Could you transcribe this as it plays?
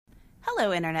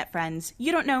Hello, Internet friends.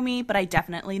 You don't know me, but I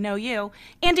definitely know you.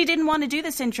 Andy didn't want to do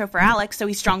this intro for Alex, so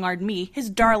he strong-armed me, his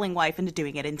darling wife, into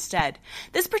doing it instead.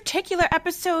 This particular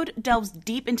episode delves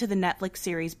deep into the Netflix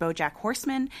series BoJack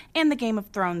Horseman and the Game of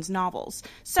Thrones novels.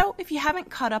 So if you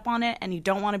haven't caught up on it and you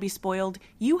don't want to be spoiled,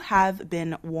 you have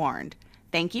been warned.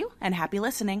 Thank you, and happy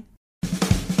listening.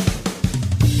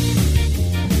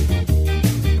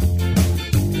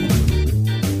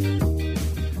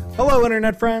 Hello,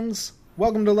 Internet friends.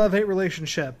 Welcome to Love-Hate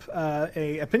Relationship,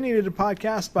 a opinionated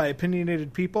podcast by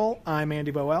opinionated people. I'm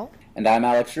Andy Boel. And I'm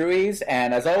Alex Ruiz,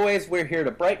 and as always, we're here to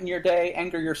brighten your day,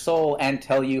 anger your soul, and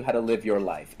tell you how to live your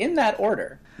life. In that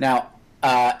order. Now,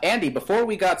 Andy, before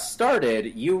we got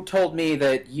started, you told me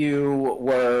that you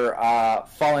were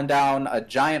falling down a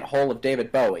giant hole of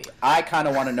David Bowie. I kind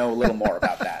of want to know a little more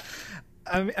about that.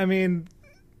 I mean,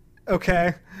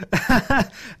 okay.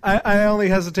 I only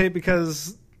hesitate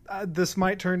because this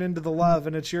might turn into the love,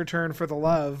 and it's your turn for the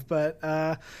love. But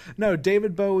no,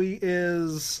 David Bowie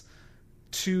is,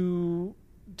 to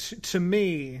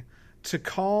me, to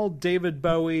call David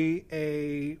Bowie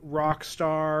a rock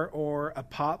star or a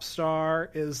pop star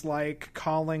is like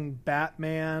calling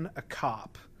Batman a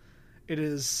cop. It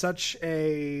is such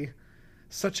a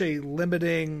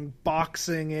limiting,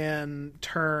 boxing in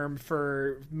term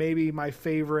for maybe my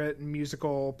favorite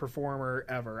musical performer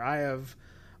ever. I have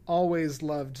always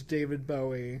loved David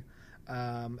Bowie.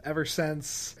 Ever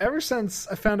since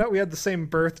I found out we had the same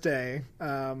birthday,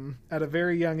 at a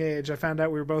very young age. I found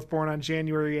out we were both born on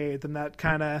January 8th, and that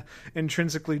kind of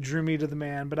intrinsically drew me to the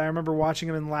man. But I remember watching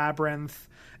him in Labyrinth,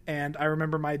 and I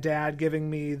remember my dad giving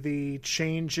me the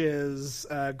Changes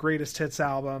Greatest Hits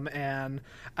album, and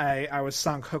I was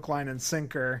sunk hook, line, and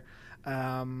sinker.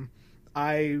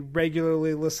 I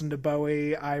regularly listen to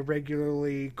Bowie. I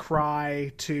regularly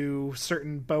cry to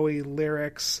certain Bowie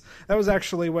lyrics. That was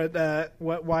actually why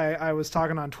I was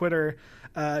talking on Twitter.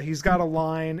 He's got a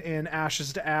line in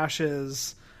Ashes to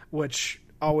Ashes, which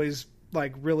always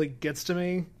really gets to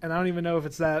me. And I don't even know if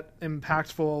it's that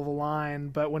impactful of a line,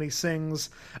 but when he sings,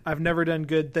 "I've never done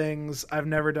good things. I've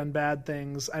never done bad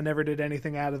things. I never did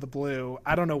anything out of the blue."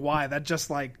 I don't know why. That just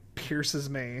pierces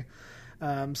me.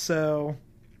 So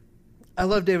I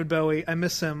love David Bowie. I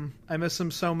miss him. I miss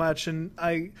him so much, and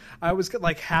I always get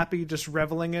happy just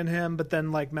reveling in him, but then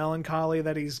melancholy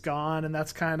that he's gone, and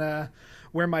that's kind of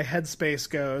where my headspace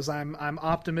goes. I'm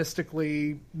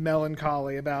optimistically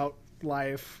melancholy about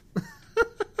life.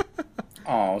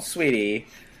 Oh, sweetie.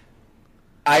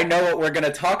 I know what we're going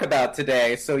to talk about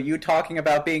today, so you talking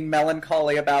about being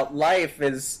melancholy about life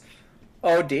is,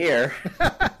 oh dear.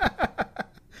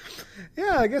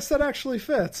 Yeah, I guess that actually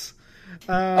fits.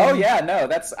 Oh yeah, no,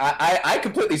 that's I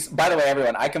completely. By the way,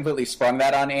 everyone, I completely sprung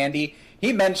that on Andy.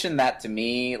 He mentioned that to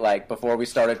me before we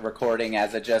started recording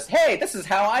as hey, this is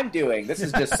how I'm doing. This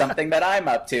is just something that I'm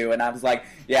up to, and I was like,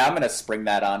 yeah, I'm gonna spring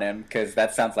that on him because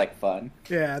that sounds like fun.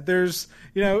 Yeah, there's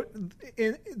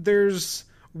there's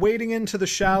wading into the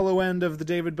shallow end of the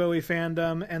David Bowie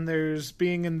fandom, and there's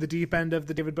being in the deep end of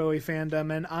the David Bowie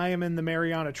fandom, and I am in the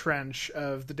Mariana Trench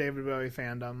of the David Bowie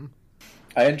fandom.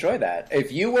 I enjoy that.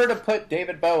 If you were to put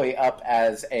David Bowie up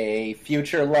as a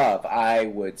future love, I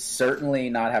would certainly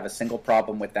not have a single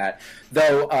problem with that.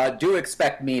 Though, do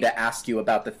expect me to ask you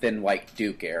about the Thin White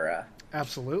Duke era.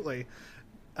 Absolutely.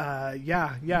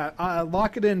 Yeah.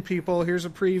 Lock it in, people. Here's a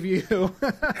preview.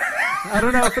 I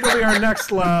don't know if it'll be our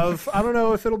next love. I don't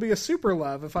know if it'll be a super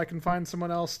love, if I can find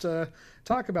someone else to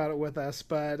talk about it with us.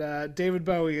 But David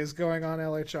Bowie is going on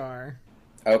LHR.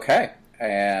 Okay.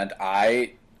 And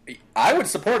I would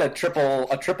support a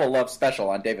triple love special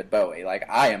on David Bowie.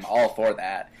 I am all for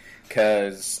that.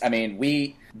 Because,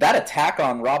 that attack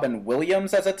on Robin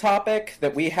Williams as a topic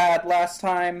that we had last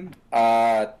time,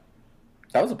 that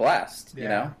was a blast, you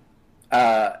know?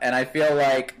 And I feel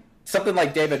like something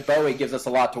like David Bowie gives us a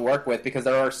lot to work with because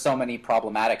there are so many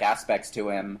problematic aspects to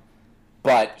him,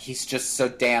 but he's just so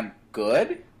damn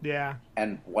good. Yeah.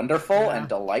 And wonderful and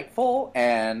delightful,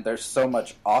 and there's so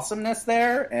much awesomeness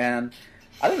there, and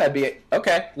I think that'd be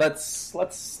okay. Let's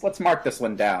mark this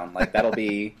one down. That'll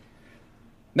be.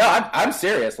 No, I'm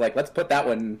serious. Let's put that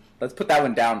one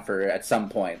down for at some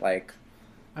point.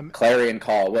 Clarion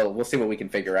call. We'll see what we can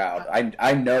figure out.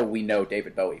 I know we know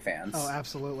David Bowie fans. Oh,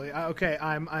 absolutely. Okay,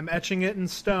 I'm etching it in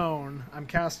stone. I'm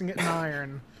casting it in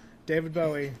iron. David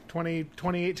Bowie,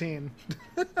 2018.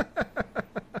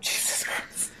 Jesus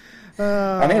Christ.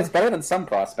 It's better than some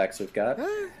prospects we've got.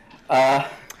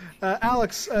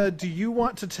 Alex, do you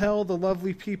want to tell the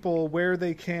lovely people where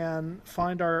they can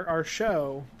find our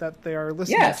show that they are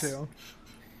listening to?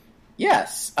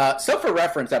 Yes. So for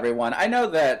reference, everyone, I know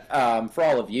that for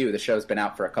all of you, the show's been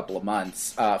out for a couple of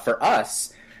months. For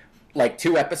us, like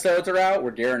 2 episodes are out.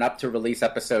 We're gearing up to release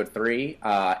episode 3,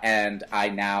 and I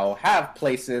now have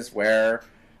places where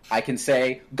I can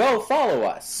say, go follow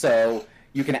us. So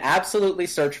you can absolutely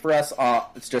search for us.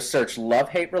 Just search Love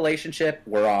Hate Relationship.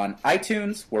 We're on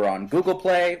iTunes. We're on Google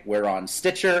Play. We're on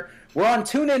Stitcher. We're on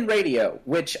TuneIn Radio,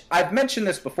 which I've mentioned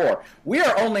this before. We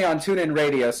are only on TuneIn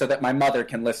Radio so that my mother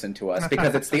can listen to us,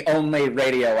 because it's the only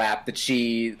radio app that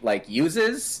she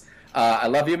uses. I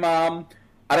love you, Mom.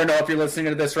 I don't know if you're listening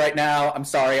to this right now. I'm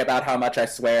sorry about how much I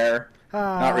swear.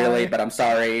 Hi. Not really, but I'm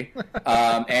sorry.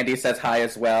 Andy says hi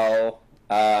as well.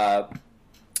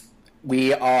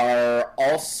 We are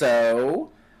also,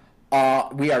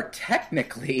 we are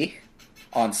technically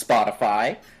on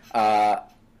Spotify.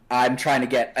 I'm trying to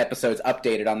get episodes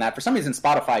updated on that. For some reason,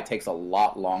 Spotify takes a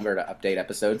lot longer to update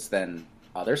episodes than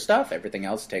other stuff. Everything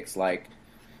else takes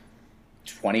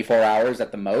 24 hours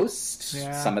at the most.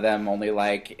 Yeah. Some of them only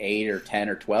 8 or 10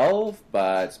 or 12,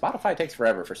 but Spotify takes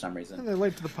forever for some reason. And they're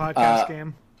late to the podcast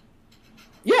game.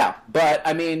 Yeah, but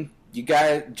I mean, you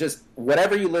guys just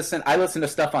whatever you listen. I listen to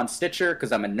stuff on Stitcher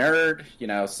because I'm a nerd.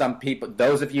 Some people,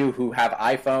 those of you who have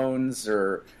iPhones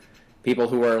or people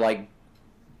who are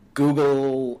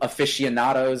Google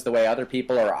aficionados the way other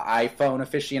people are iPhone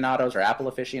aficionados or Apple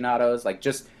aficionados,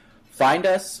 just find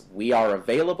us. We are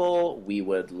available. We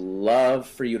would love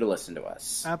for you to listen to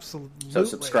us. Absolutely. So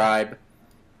subscribe.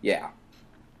 Yeah.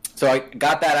 So I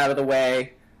got that out of the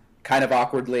way kind of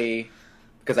awkwardly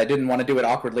because I didn't want to do it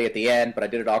awkwardly at the end, but I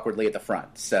did it awkwardly at the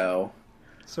front. So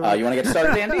you want to get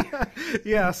started, Andy?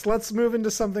 Yes, let's move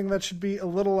into something that should be a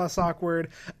little less awkward.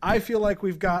 I feel like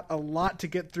we've got a lot to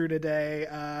get through today.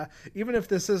 Even if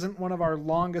this isn't one of our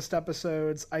longest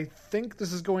episodes, I think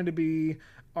this is going to be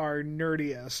our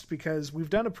nerdiest, because we've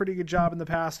done a pretty good job in the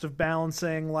past of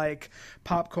balancing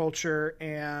pop culture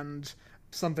and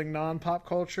something non-pop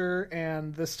culture,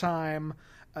 and this time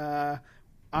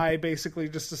I basically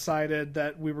just decided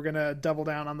that we were going to double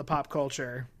down on the pop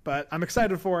culture, but I'm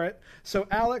excited for it. So,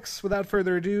 Alex, without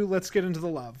further ado, let's get into the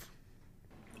love.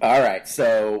 All right,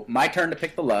 so my turn to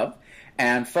pick the love.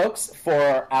 And, folks,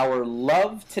 for our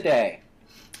love today,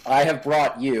 I have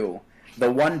brought you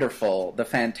the wonderful, the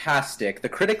fantastic, the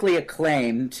critically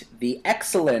acclaimed, the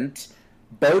excellent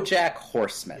BoJack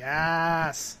Horseman.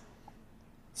 Yes!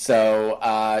 So,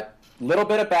 little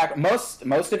bit of back.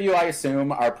 Most of you, I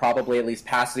assume, are probably at least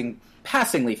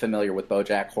passingly familiar with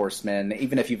BoJack Horseman,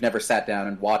 even if you've never sat down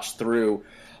and watched through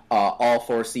all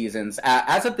 4 seasons.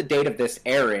 As of the date of this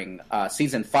airing,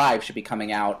 season 5 should be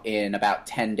coming out in about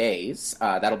 10 days.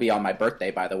 That'll be on my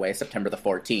birthday, by the way, September the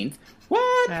 14th.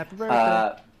 What? Happy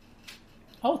birthday!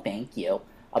 Oh, thank you.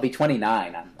 I'll be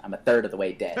 29. I'm a third of the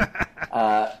way dead.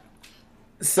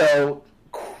 So.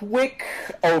 Quick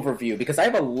overview, because I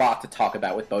have a lot to talk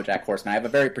about with BoJack Horseman. I have a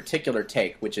very particular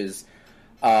take, which is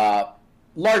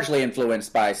largely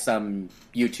influenced by some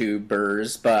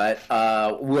YouTubers, but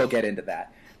we'll get into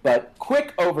that. But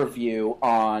quick overview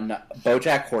on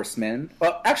BoJack Horseman.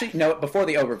 Well, actually, no, before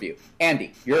the overview.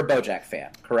 Andy, you're a BoJack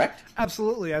fan, correct?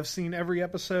 Absolutely. I've seen every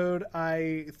episode.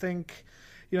 I think,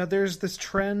 there's this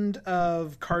trend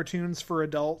of cartoons for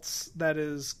adults that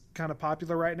is kind of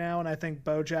popular right now, and I think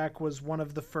BoJack was one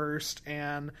of the first,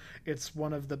 and it's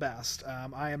one of the best.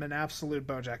 I am an absolute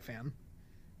BoJack fan.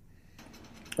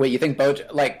 Wait, you think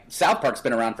BoJack... South Park's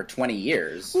been around for 20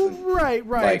 years. Well,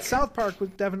 right. South Park was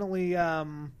definitely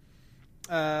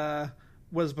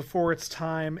was before its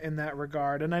time in that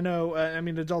regard, and I know,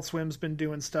 Adult Swim's been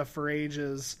doing stuff for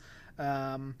ages,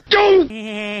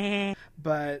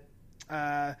 but...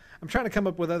 I'm trying to come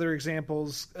up with other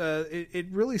examples. It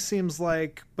really seems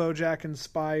like BoJack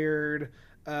inspired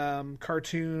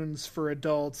cartoons for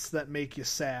adults that make you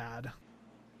sad.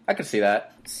 I could see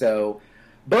that. So,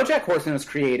 BoJack Horseman was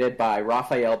created by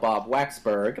Raphael Bob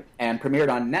Waksberg and premiered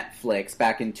on Netflix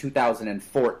back in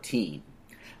 2014.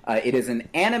 It is an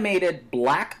animated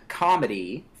black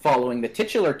comedy following the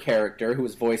titular character, who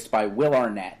was voiced by Will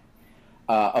Arnett.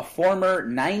 A former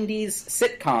 90s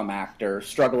sitcom actor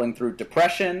struggling through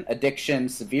depression, addiction,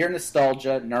 severe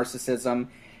nostalgia, narcissism,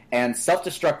 and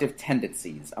self-destructive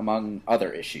tendencies, among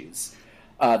other issues.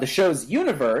 The show's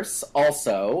universe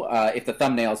also, if the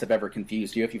thumbnails have ever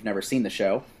confused you, if you've never seen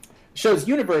the show's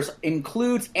universe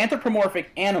includes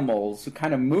anthropomorphic animals who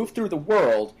kind of move through the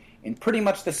world in pretty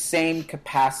much the same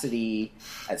capacity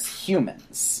as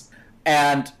humans.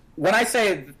 And when I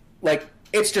say,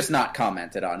 it's just not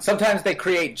commented on. Sometimes they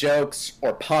create jokes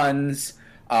or puns.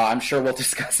 I'm sure we'll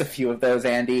discuss a few of those,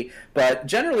 Andy. But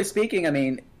generally speaking,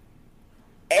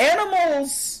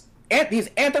 animals these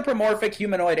anthropomorphic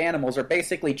humanoid animals are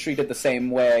basically treated the same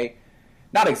way.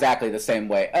 Not exactly the same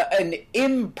way. An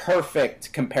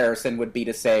imperfect comparison would be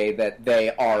to say that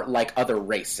they are like other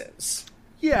races.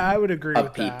 Yeah, I would agree of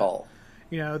with people.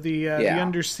 That. You know, the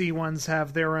undersea ones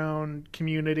have their own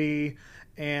community,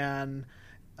 and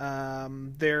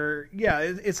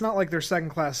it's not like they're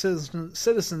second-class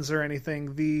citizens or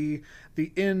anything. The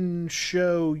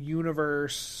in-show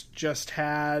universe just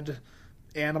had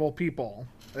animal people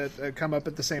that come up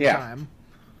at the same time.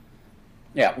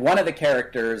 Yeah, one of the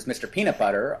characters, Mr. Peanut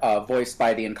Butter, voiced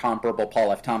by the incomparable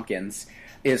Paul F. Tompkins,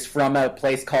 is from a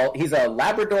place called... He's a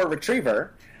Labrador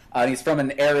Retriever. He's from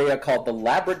an area called the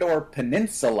Labrador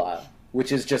Peninsula,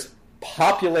 which is just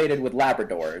populated with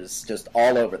Labradors just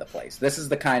all over the place. This is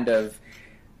the kind of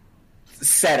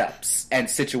setups and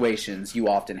situations you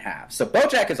often have. So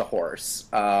BoJack is a horse.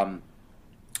 Other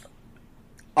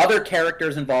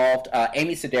characters involved,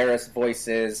 Amy Sedaris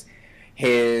voices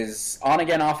his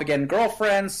on-again, off-again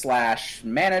girlfriend /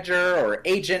 manager or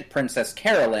agent, Princess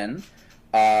Carolyn,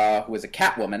 who is a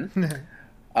Catwoman.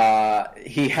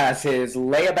 He has his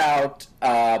layabout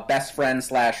best friend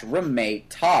 /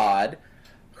 roommate, Todd,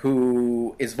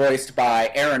 who is voiced by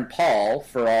Aaron Paul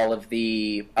for all of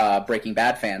the Breaking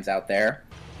Bad fans out there.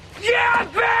 Yeah,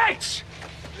 bitch!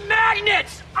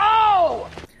 Magnets! Oh!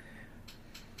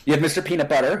 You have Mr. Peanut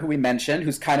Butter, who we mentioned,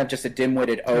 who's kind of just a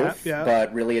dim-witted oaf,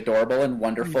 but really adorable and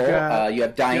wonderful. You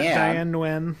have Diane. Diane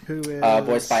Nguyen, who is...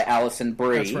 voiced by Allison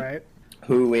Brie. That's right.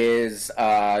 Who is...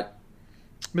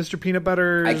 Mr. Peanut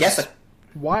Butter's I guess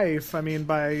wife. I mean,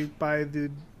 by the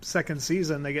second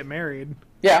season, they get married.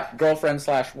 Yeah, girlfriend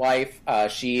 / wife.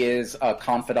 She is a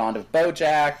confidant of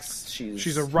BoJack's.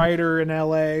 She's a writer in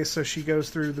L.A., so she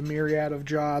goes through the myriad of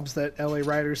jobs that L.A.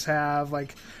 writers have.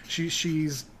 Like,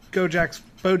 she's BoJack's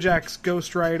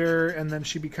ghostwriter, and then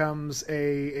she becomes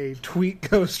a tweet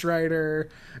ghostwriter,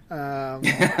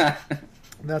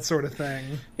 that sort of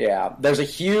thing. Yeah, there's a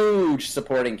huge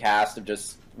supporting cast of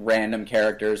just random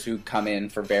characters who come in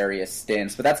for various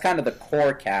stints, but that's kind of the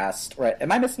core cast, right?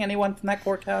 Am I missing anyone from that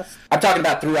core cast? I'm talking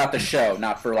about throughout the show,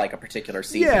 not for like a particular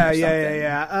season.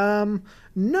 Yeah.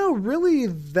 No, really,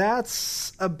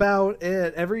 that's about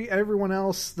it. Everyone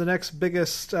else, the next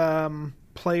biggest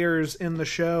players in the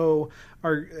show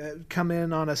are come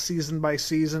in on a season by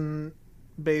season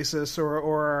basis,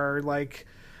 or are like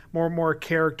more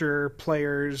character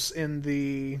players in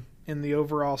the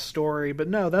overall story. But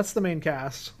no, that's the main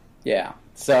cast. Yeah.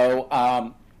 So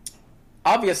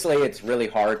obviously it's really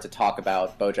hard to talk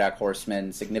about BoJack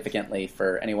Horseman significantly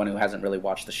for anyone who hasn't really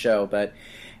watched the show, but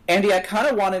Andy, I kind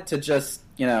of wanted to just,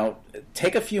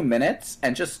 take a few minutes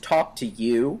and just talk to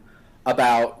you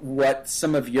about what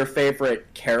some of your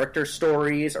favorite character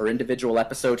stories or individual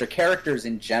episodes or characters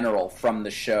in general from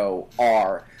the show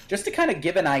are, just to kind of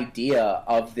give an idea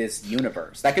of this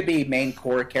universe. That could be main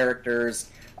core characters,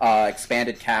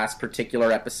 expanded cast,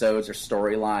 particular episodes or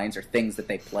storylines or things that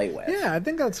they play with. Yeah, I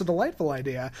think that's a delightful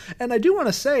idea. And I do want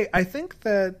to say, I think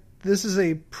that this is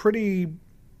a pretty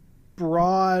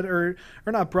broad, or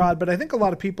not broad, but I think a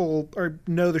lot of people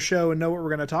know the show and know what we're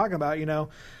going to talk about,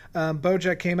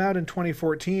 BoJack came out in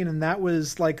 2014, and that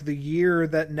was like the year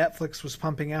that Netflix was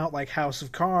pumping out like House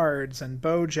of Cards and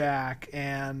BoJack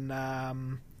and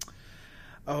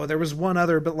there was one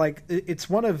other, but like it's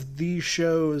one of these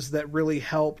shows that really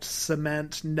helped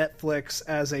cement Netflix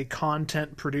as a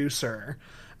content producer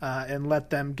and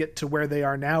let them get to where they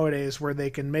are nowadays, where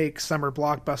they can make summer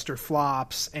blockbuster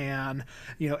flops, and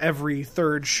every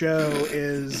third show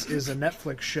is a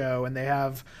Netflix show, and they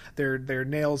have their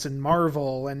nails in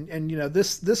Marvel, and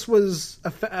this was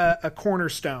a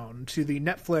cornerstone to the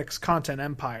Netflix content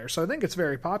empire. So I think it's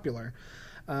very popular.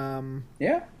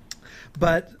 Yeah.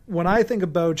 But when I think of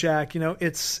BoJack,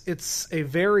 it's a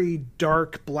very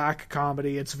dark black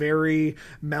comedy. It's very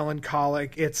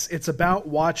melancholic. It's about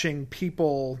watching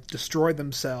people destroy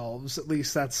themselves. At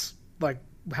least that's like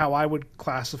how I would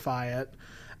classify it.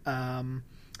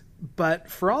 But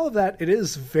for all of that, it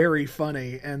is very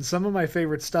funny, and some of my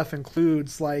favorite stuff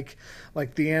includes like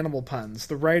the animal puns.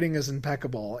 The writing is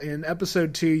impeccable. In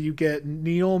episode 2, you get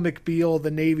Neil McBeal, the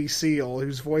Navy SEAL,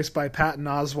 who's voiced by Patton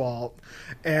Oswalt,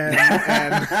 and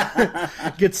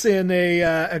gets in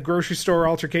a grocery store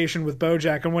altercation with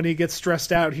BoJack, and when he gets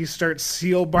stressed out, he starts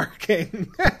seal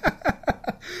barking.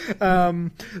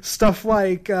 Stuff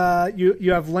like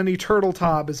you have Lenny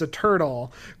Turtletop as a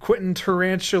turtle, Quentin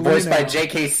Tarantulino, voiced by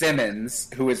J.K. Simmons,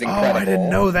 who is incredible. Oh, I didn't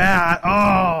know that.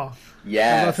 Oh,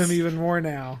 yes, I love him even more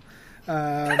now.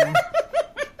 Quentin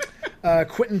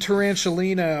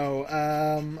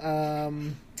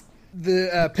Tarantulino,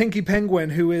 the Pinky Penguin,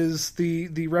 who is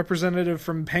the representative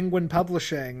from Penguin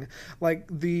Publishing. Like,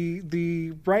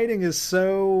 the writing is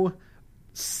so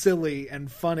silly and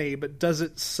funny, but does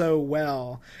it so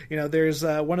well. You know, there's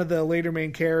one of the later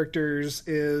main characters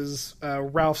is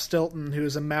Ralph Stilton, who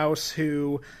is a mouse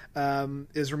who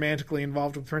is romantically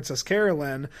involved with Princess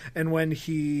Carolyn, and when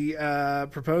he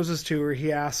proposes to her,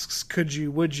 he asks,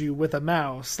 would you with a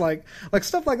mouse? Like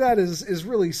stuff like that is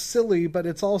really silly, but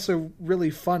it's also really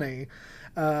funny.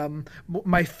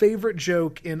 My favorite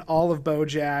joke in all of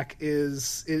BoJack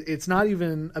is it's not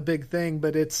even a big thing,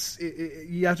 but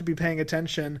you have to be paying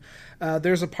attention.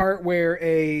 There's a part where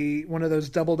one of those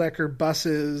double-decker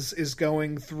buses is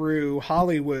going through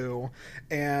Hollywood,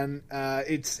 and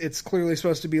it's clearly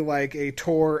supposed to be like a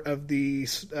tour of a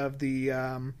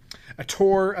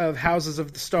tour of Houses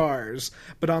of the Stars,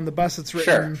 but on the bus it's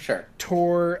written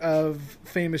tour of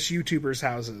famous YouTubers'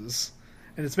 houses.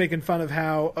 And it's making fun of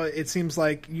how it seems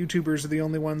like YouTubers are the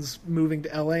only ones moving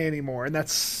to LA anymore, and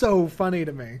that's so funny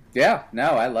to me. Yeah,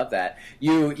 no, I love that.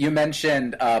 You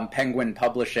mentioned Penguin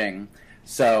Publishing,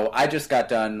 so I just got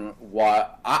done.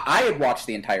 I had watched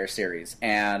the entire series,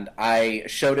 and I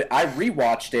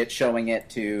rewatched it, showing it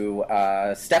to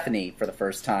Stephanie for the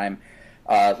first time.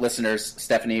 Listeners,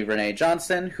 Stephanie Renee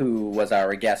Johnson, who was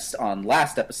our guest on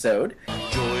last episode.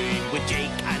 Join with Jake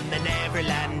and the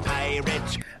Neverland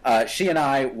Pirates. She and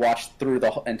I watched through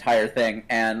the entire thing,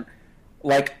 and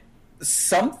like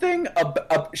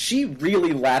she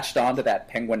really latched onto that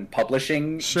Penguin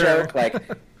Publishing joke. Like,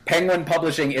 Penguin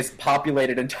Publishing is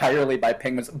populated entirely by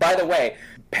penguins. By the way,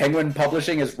 Penguin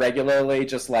Publishing is regularly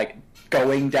just like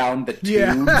going down the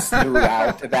tubes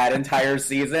throughout that entire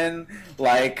season.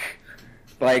 Like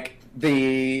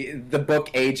the book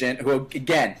agent, who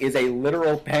again is a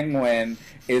literal penguin,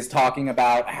 is talking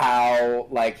about how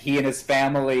like he and his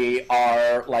family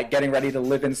are like getting ready to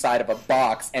live inside of a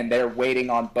box, and they're waiting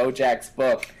on BoJack's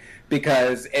book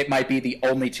because it might be the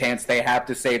only chance they have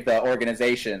to save the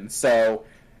organization. So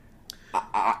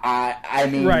I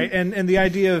mean, right, and the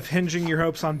idea of hinging your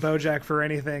hopes on BoJack for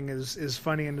anything is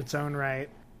funny in its own right.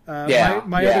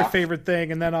 My other favorite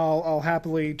thing, and then I'll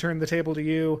happily turn the table to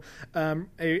you.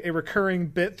 A recurring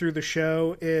bit through the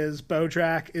show is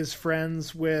BoJack is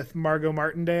friends with Margot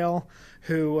Martindale,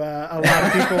 who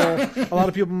a lot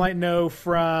of people might know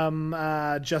from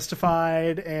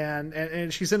Justified,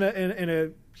 and she's in a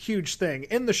huge thing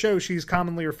in the show. She's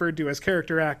commonly referred to as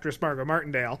character actress Margot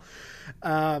Martindale.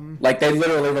 Like, they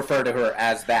literally refer to her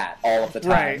as that all of the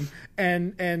time, right?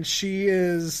 And she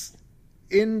is,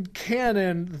 in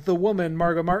canon, the woman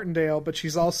Margot Martindale, but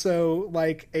she's also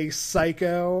like a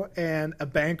psycho and a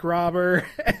bank robber,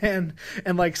 and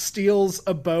like steals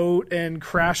a boat and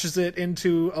crashes it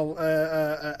into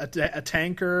a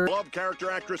tanker. Beloved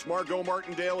character actress Margot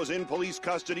Martindale is in police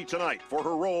custody tonight for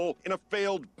her role in a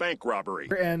failed bank robbery.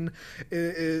 And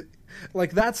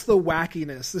like, that's the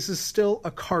wackiness. This is still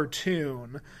a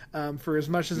cartoon, for as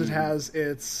much as it has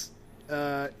its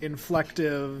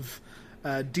inflective,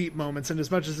 deep moments, and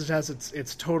as much as it has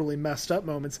its totally messed up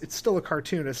moments, it's still a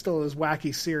cartoon. It still is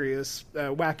wacky, serious,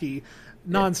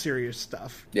 non-serious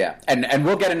stuff. Yeah, and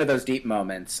we'll get into those deep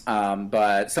moments,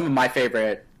 but some of my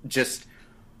favorite just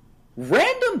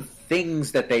random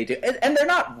things that they do, and they're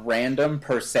not random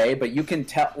per se, but you can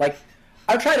tell, like,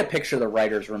 I try to picture the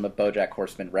writer's room of BoJack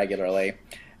Horseman regularly,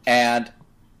 and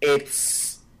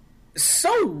it's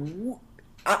so...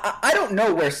 I don't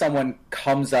know where someone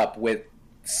comes up with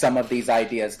some of these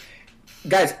ideas.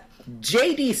 Guys,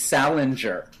 J.D.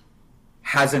 Salinger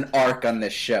has an arc on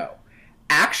this show.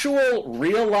 Actual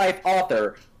real-life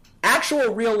author,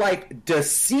 actual real-life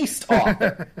deceased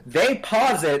author. They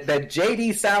posit that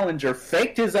J.D. Salinger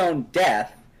faked his own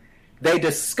death. They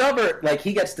discover, like,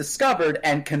 he gets discovered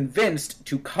and convinced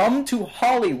to come to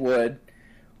Hollywood,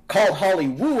 called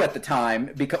Hollywood at the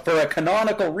time, for a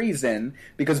canonical reason,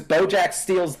 because BoJack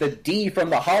steals the D from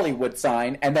the Hollywood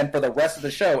sign, and then for the rest of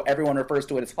the show, everyone refers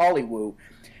to it as Hollywood,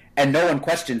 and no one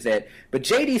questions it. But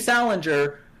J.D.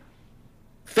 Salinger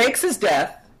fakes his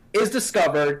death, is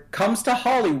discovered, comes to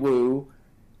Hollywood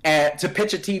to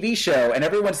pitch a TV show, and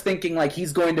everyone's thinking like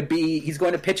he's going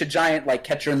to pitch a giant like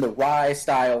Catcher in the Rye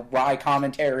style Rye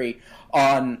commentary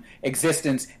on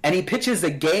existence, and he pitches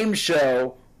a game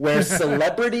show where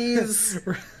celebrities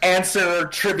answer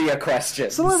trivia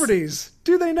questions. Celebrities,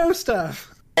 do they know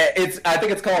stuff? I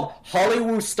think it's called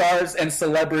Hollywood Stars and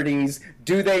Celebrities.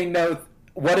 Do they know?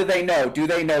 What do they know? Do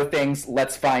they know things?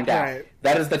 Let's find out. Right.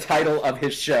 That is the title of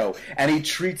his show, and he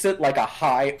treats it like a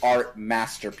high art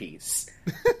masterpiece.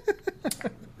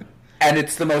 And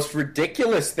it's the most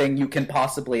ridiculous thing you can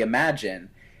possibly imagine,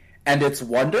 and it's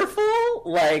wonderful.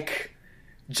 Like,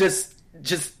 just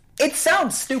it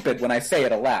sounds stupid when I say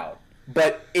it aloud,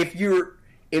 but if you're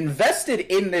invested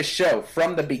in this show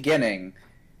from the beginning,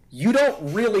 you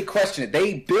don't really question it.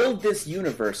 They build this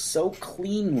universe so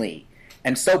cleanly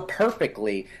and so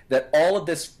perfectly that all of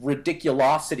this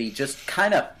ridiculosity just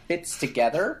kind of fits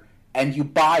together, and you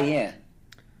buy in.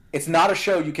 It's not a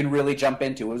show you can really jump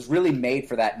into. It was really made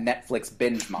for that Netflix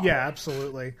binge model. Yeah,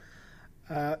 absolutely.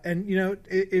 And, you know,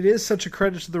 it is such a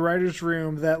credit to the writers'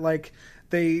 room that, like,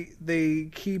 they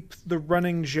keep the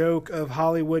running joke of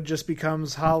Hollywood just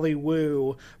becomes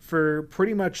Hollywoo for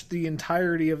pretty much the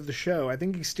entirety of the show. I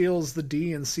think he steals the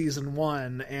D in season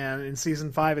 1, and in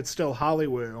season 5 it's still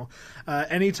Hollywoo.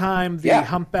 Anytime the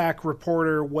humpback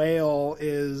reporter Whale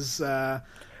is...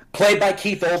 Played by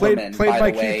Keith Olbermann, played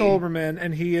by Keith Olbermann,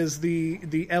 and he is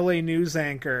the LA news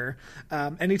anchor.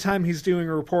 Anytime he's doing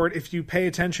a report, if you pay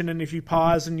attention and if you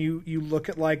pause and you look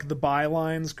at like the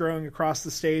bylines growing across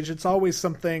the stage, it's always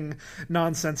something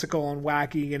nonsensical and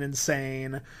wacky and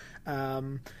insane.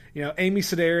 You know, Amy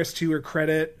Sedaris, to her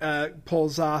credit,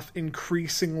 pulls off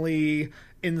increasingly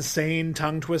insane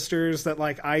tongue twisters that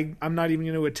like I'm not even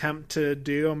going to attempt to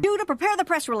do. Due to prepare the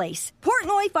press release,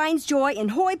 Portnoy finds joy in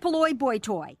hoi polloi boy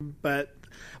toy. But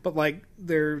like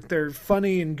they're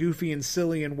funny and goofy and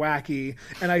silly and wacky,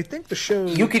 and I think the show,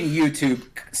 you can YouTube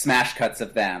smash cuts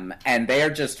of them and they are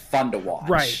just fun to watch,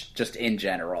 right? Just in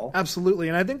general, absolutely.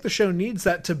 And I think the show needs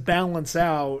that to balance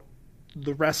out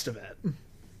the rest of it.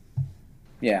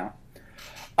 Yeah.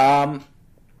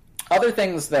 Other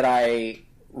things that I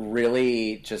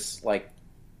really just like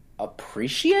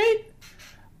appreciate,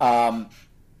 Mr.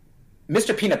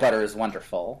 Peanut Butter is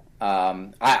wonderful.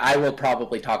 I will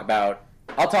probably talk about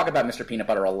Mr. Peanut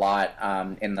Butter a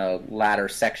lot in the latter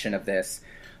section of this,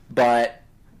 but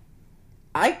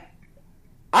I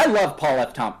love Paul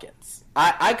F. Tompkins.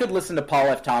 I could listen to Paul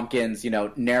F. Tompkins, you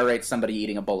know, narrate somebody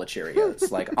eating a bowl of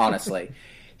Cheerios. Like, honestly,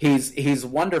 he's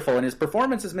wonderful, and his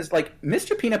performance is like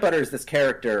Mr. Peanut Butter is this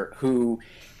character who,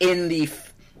 in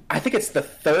I think it's the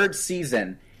 3rd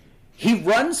season, he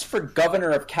runs for governor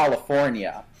of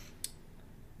California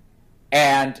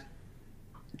and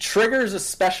triggers a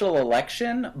special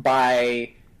election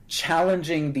by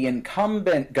challenging the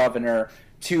incumbent governor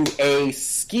to a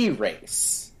ski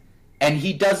race. And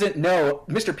he doesn't know,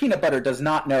 Mr. Peanut Butter does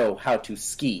not know how to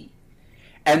ski.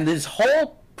 And his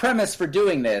whole premise for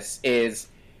doing this is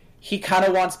he kind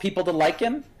of wants people to like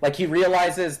him. Like, he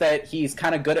realizes that he's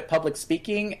kind of good at public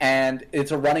speaking, and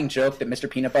it's a running joke that Mr.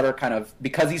 Peanut Butter kind of,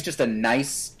 because he's just a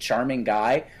nice, charming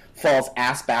guy, falls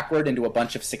ass backward into a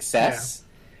bunch of success.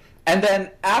 Yeah. And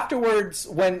then afterwards,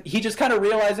 when he just kind of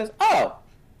realizes, oh,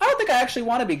 I don't think I actually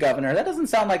want to be governor. That doesn't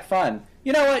sound like fun.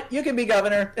 You know what? You can be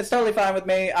governor. It's totally fine with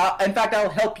me. In fact, I'll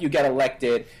help you get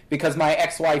elected because my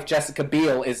ex-wife, Jessica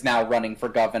Biel, is now running for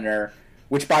governor.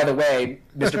 Which, by the way,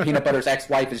 Mr. Peanut Butter's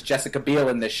ex-wife is Jessica Biel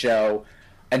in this show,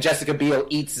 and Jessica Biel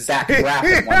eats Zach Braff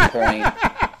at one point.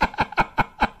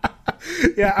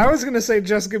 Yeah, I was going to say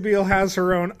Jessica Biel has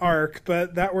her own arc,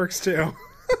 but that works too.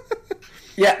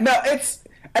 Yeah, no, it's...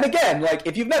 And again, like,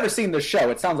 if you've never seen the show,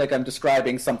 it sounds like I'm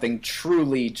describing something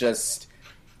truly just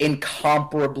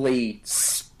incomparably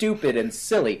stupid and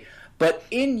silly. But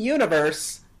in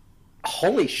universe...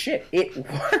 holy shit, it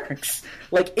works.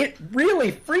 Like, it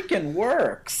really freaking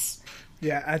works.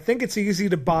 Yeah, I think it's easy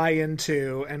to buy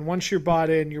into, and once you're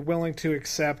bought in, you're willing to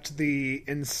accept the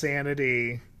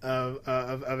insanity of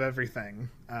everything.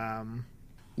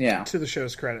 Yeah. To the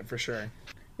show's credit, for sure.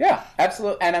 Yeah,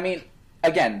 absolutely. And I mean,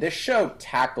 again, this show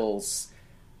tackles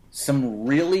some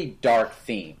really dark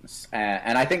themes,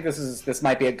 and I think this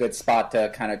might be a good spot to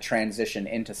kind of transition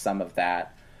into some of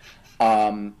that.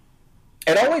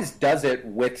 It always does it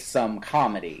with some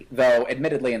comedy, though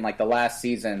admittedly in like the last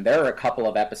season, there are a couple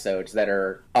of episodes that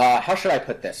are, how should I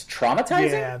put this, traumatizing?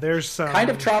 Yeah, there's some...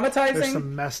 kind of traumatizing? There's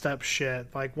some messed up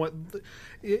shit. Like, what...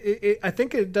 I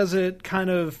think it does it kind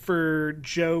of for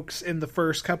jokes in the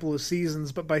first couple of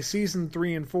seasons, but by season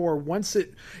 3 and 4, once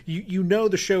it... You know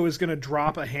the show is going to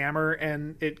drop a hammer,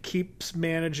 and it keeps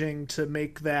managing to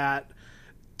make that...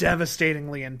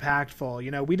 devastatingly impactful. You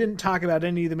know, we didn't talk about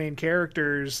any of the main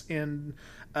characters in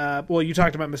well, you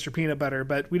talked about Mr. Peanut Butter,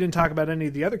 but we didn't talk about any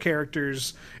of the other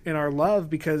characters in Our Love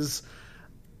because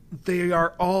they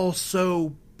are all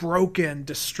so broken,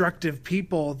 destructive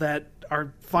people that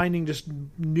are finding just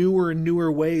newer and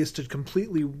newer ways to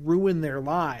completely ruin their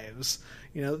lives.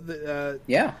 You know,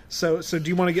 yeah. So do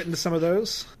you want to get into some of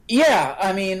those? Yeah,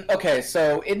 I mean, okay,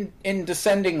 so in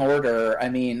descending order, I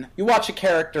mean, you watch a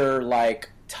character like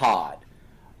Todd.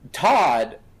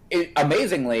 Todd,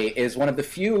 amazingly, is one of the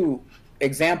few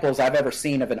examples I've ever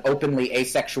seen of an openly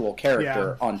asexual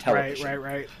character on television.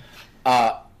 Right.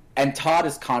 And Todd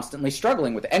is constantly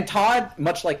struggling with it. And Todd,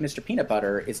 much like Mr. Peanut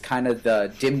Butter, is kind of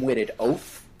the dim-witted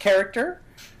oaf character.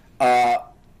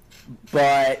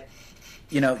 But,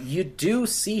 you do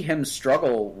see him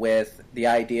struggle with the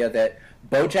idea that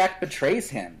Bojack betrays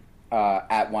him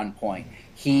at one point.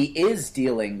 He is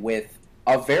dealing with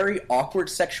a very awkward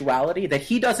sexuality that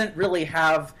he doesn't really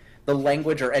have the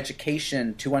language or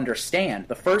education to understand.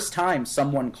 The first time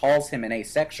someone calls him an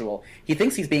asexual, he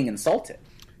thinks he's being insulted.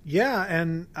 Yeah,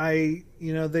 and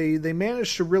they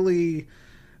managed to really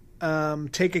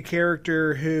take a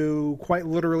character who quite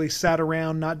literally sat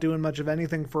around not doing much of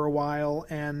anything for a while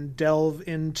and delve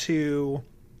into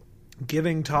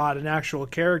giving Todd an actual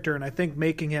character, and I think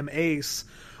making him Ace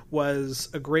was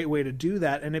a great way to do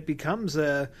that, and it becomes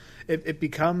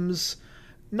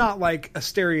not like a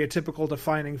stereotypical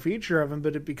defining feature of him,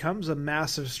 but it becomes a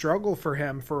massive struggle for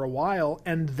him for a while,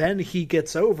 and then he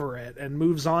gets over it and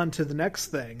moves on to the next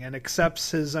thing and accepts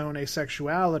his own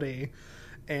asexuality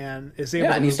and is able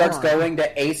to and he starts on. going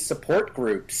to ace support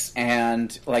groups,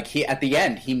 and at the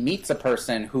end he meets a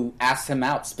person who asks him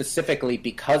out specifically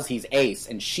because he's ace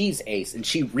and she's ace, and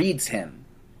she reads him.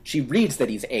 She reads that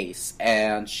he's ace,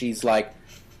 and she's like,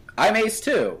 I'm ace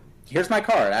too. Here's my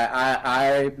card.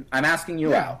 I'm asking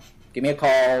you out. Give me a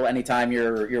call anytime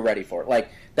you're ready for it. Like,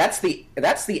 that's the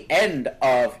end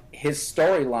of his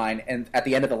storyline, and at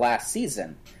the end of the last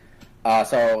season.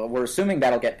 So we're assuming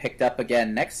that'll get picked up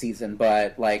again next season.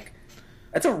 But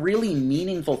that's a really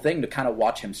meaningful thing to kind of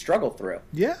watch him struggle through.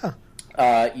 Yeah.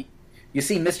 You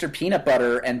see Mr. Peanut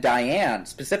Butter and Diane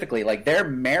specifically, their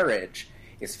marriage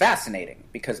is fascinating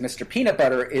because Mr. Peanut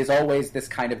Butter is always this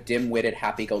kind of dim-witted,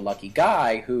 happy-go-lucky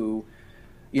guy who,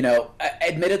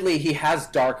 admittedly he has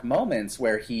dark moments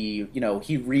where he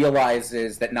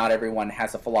realizes that not everyone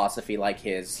has a philosophy like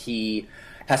his. He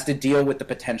has to deal with the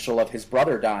potential of his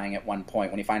brother dying at one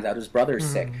point when he finds out his brother's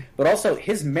sick. But also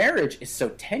his marriage is so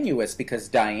tenuous because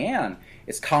Diane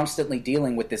is constantly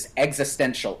dealing with this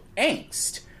existential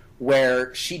angst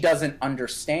where she doesn't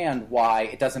understand why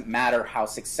it doesn't matter how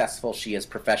successful she is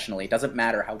professionally. It doesn't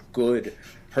matter how good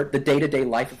the day-to-day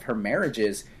life of her marriage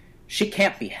is. She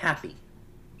can't be happy.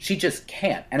 She just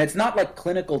can't. And it's not like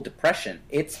clinical depression.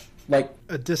 It's like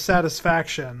a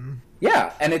dissatisfaction.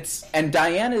 Yeah, and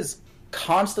Diane is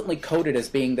constantly coded as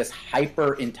being this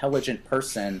hyper-intelligent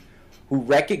person who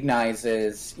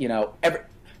recognizes,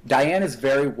 Diane is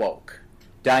very woke.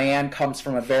 Diane comes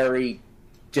from a very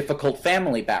difficult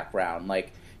family background.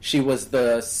 She was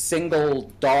the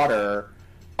single daughter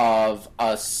of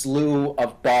a slew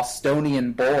of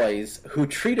Bostonian boys who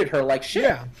treated her like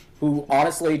shit, who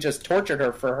honestly just tortured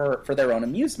her for their own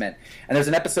amusement. And there's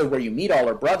an episode where you meet all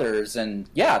her brothers, and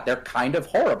they're kind of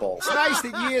horrible. It's nice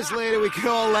that years later we can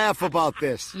all laugh about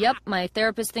this. Yep, my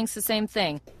therapist thinks the same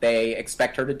thing. They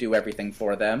expect her to do everything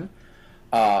for them.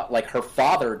 Her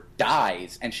father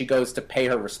dies, and she goes to pay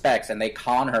her respects, and they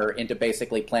con her into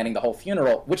basically planning the whole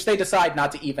funeral, which they decide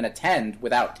not to even attend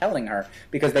without telling her,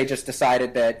 because they just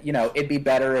decided that, it'd be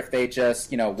better if they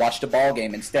just, watched a ball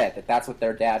game instead, that's what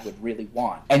their dad would really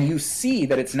want. And you see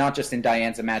that it's not just in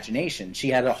Diane's imagination. She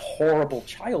had a horrible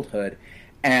childhood,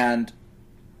 and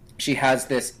she has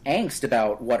this angst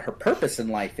about what her purpose in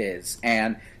life is,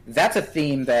 and that's a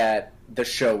theme that the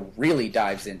show really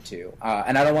dives into.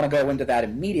 And I don't want to go into that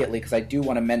immediately because I do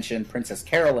want to mention Princess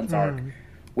Carolyn's arc,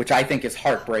 which I think is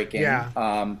heartbreaking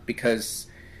because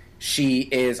she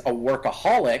is a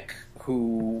workaholic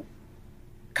who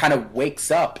kind of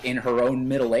wakes up in her own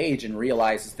middle age and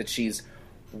realizes that she's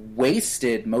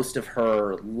wasted most of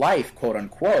her life, quote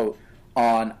unquote,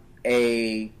 on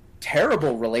a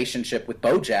terrible relationship with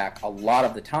Bojack a lot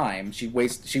of the time. She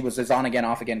was his on-again,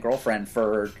 off-again girlfriend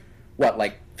for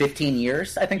 15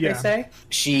 years, I think they say.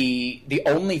 The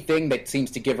only thing that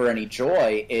seems to give her any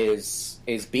joy is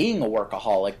being a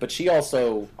workaholic, but she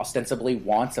also ostensibly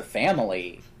wants a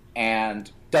family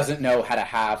and doesn't know how to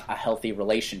have a healthy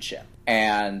relationship.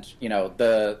 And,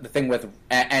 the thing with...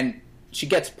 And she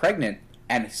gets pregnant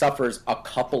and suffers a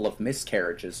couple of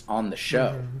miscarriages on the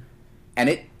show. And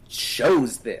it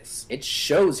shows this. It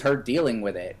shows her dealing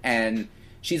with it. And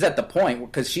she's at the point,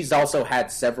 because she's also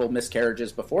had several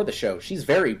miscarriages before the show, she's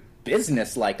very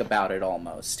businesslike about it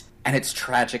almost. And it's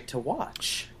tragic to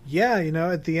watch. Yeah,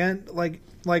 at the end, like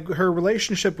her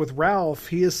relationship with Ralph,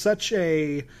 he is such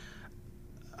a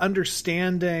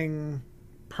understanding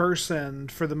person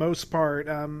for the most part.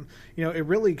 It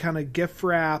really kind of gift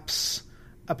wraps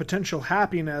a potential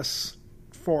happiness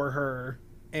for her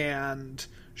and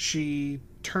she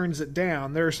turns it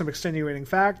down. There are some extenuating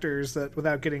factors that,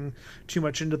 without getting too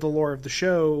much into the lore of the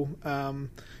show,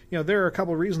 there are a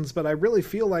couple of reasons, but I really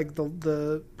feel like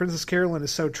the Princess Carolyn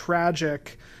is so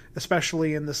tragic,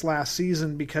 especially in this last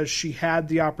season, because she had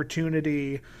the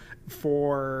opportunity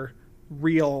for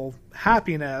real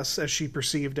happiness as she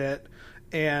perceived it,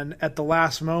 and at the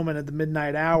last moment, at the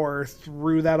midnight hour,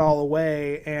 threw that all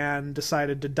away and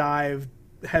decided to dive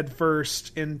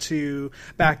headfirst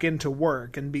back into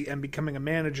work and becoming a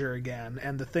manager again.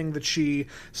 And the thing that she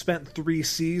spent 3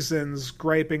 seasons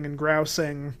griping and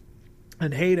grousing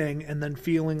and hating, and then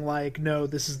feeling like, no,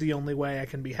 this is the only way I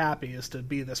can be happy, is to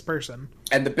be this person.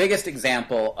 And the biggest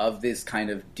example of this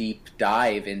kind of deep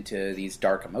dive into these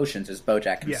dark emotions is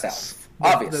BoJack himself. Yes.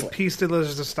 Obviously. The piece de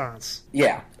resistance.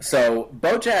 Yeah. So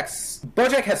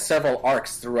BoJack has several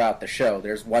arcs throughout the show.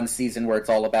 There's one season where it's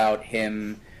all about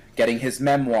him getting his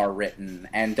memoir written,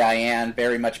 and Diane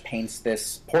very much paints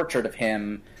this portrait of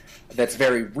him that's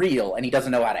very real, and he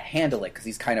doesn't know how to handle it because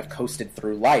he's kind of coasted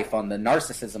through life on the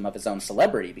narcissism of his own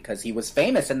celebrity, because he was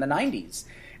famous in the 90s,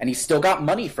 and he still got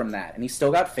money from that, and he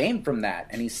still got fame from that,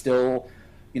 and he's still,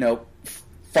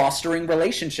 fostering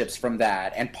relationships from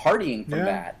that, and partying from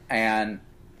that, and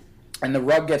the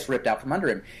rug gets ripped out from under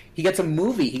him. He gets a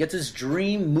movie. He gets his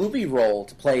dream movie role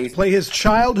to play his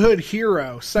childhood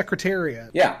hero, Secretariat.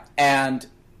 Yeah, and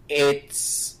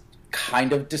it's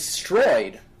kind of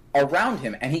destroyed around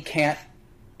him, and he can't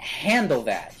handle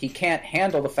that. He can't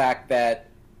handle the fact that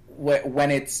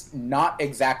when it's not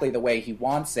exactly the way he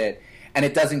wants it, and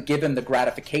it doesn't give him the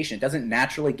gratification, it doesn't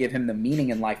naturally give him the meaning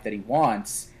in life that he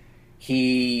wants,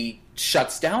 he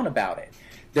shuts down about it.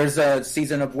 There's a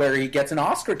season of where he gets an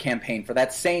Oscar campaign for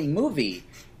that same movie,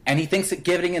 and he thinks that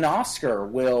giving an Oscar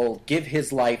will give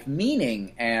his life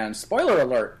meaning, and spoiler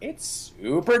alert, it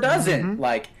super doesn't,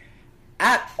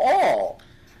 at all.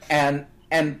 And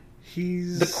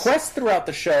the quest throughout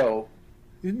the show...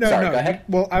 Go ahead.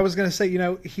 Well, I was going to say,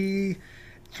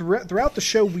 throughout the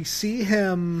show, we see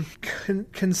him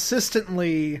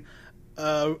consistently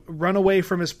run away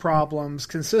from his problems,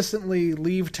 consistently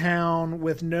leave town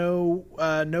with no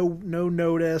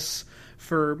notice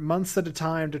for months at a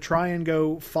time to try and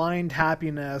go find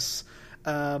happiness,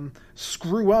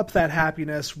 screw up that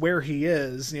happiness where he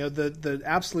is. The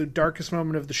absolute darkest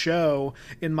moment of the show,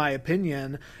 in my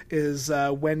opinion, is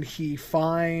when he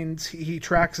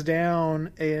tracks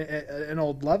down an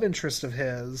old love interest of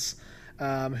his,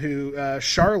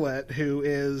 Charlotte,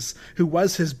 who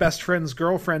was his best friend's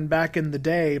girlfriend back in the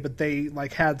day, but they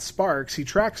had sparks. He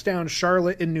tracks down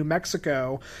Charlotte in New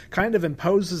Mexico, kind of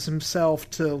imposes himself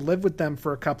to live with them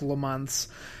for a couple of months,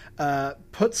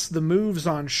 puts the moves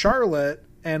on Charlotte,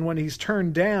 and when he's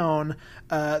turned down,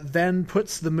 then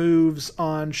puts the moves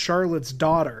on Charlotte's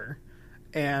daughter,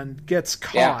 and gets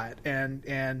caught,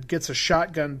 and gets a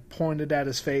shotgun pointed at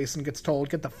his face and gets told,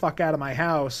 "Get the fuck out of my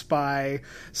house," by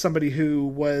somebody who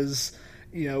was,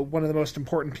 one of the most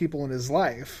important people in his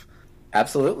life.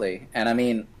 Absolutely. And I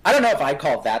mean, I don't know if I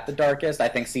call that the darkest. I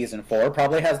think season 4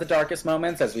 probably has the darkest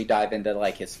moments as we dive into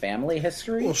his family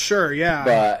history. Well, sure,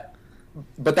 yeah.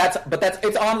 But that's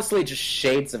it's honestly just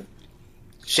shades of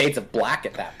black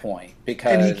at that point,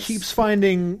 because and he keeps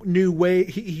finding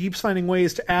he keeps finding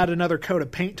ways to add another coat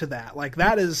of paint to that.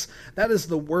 That is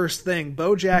the worst thing.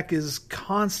 BoJack is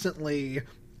constantly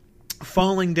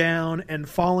falling down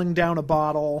a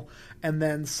bottle, and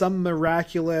then some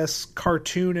miraculous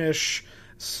cartoonish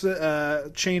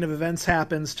chain of events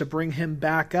happens to bring him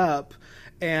back up.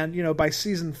 And by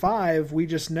season 5, we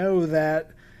just know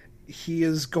that he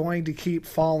is going to keep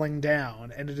falling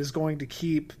down, and it is going to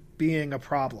keep being a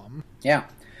problem. Yeah.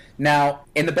 Now,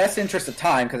 in the best interest of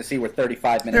time, because I see we're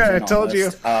 35 minutes in I told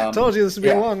you this would be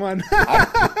a long one.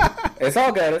 It's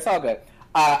all good. It's all good.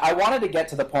 I wanted to get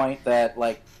to the point that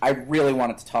I really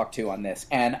wanted to talk to on this,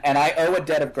 and I owe a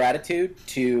debt of gratitude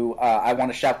to. I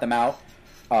want to shout them out.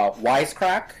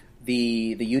 Wisecrack,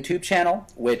 the YouTube channel,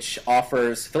 which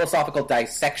offers philosophical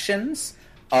dissections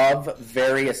of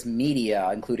various media,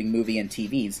 including movie and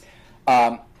TVs.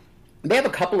 They have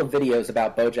a couple of videos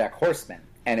about BoJack Horseman,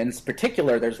 and in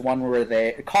particular, there's one where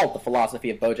they called The Philosophy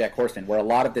of BoJack Horseman, where a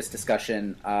lot of this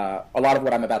discussion, a lot of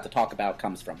what I'm about to talk about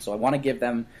comes from. So I want to give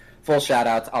them full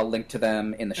shout-outs. I'll link to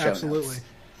them in the show notes.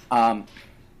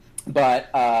 But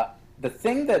the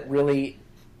thing that really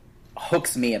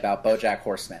hooks me about BoJack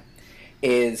Horseman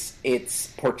is its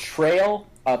portrayal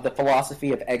of the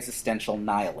philosophy of existential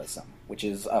nihilism, which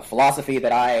is a philosophy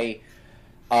that I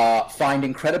find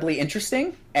incredibly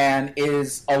interesting, and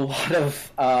is a lot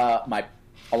of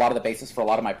the basis for a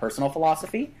lot of my personal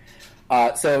philosophy.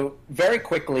 So very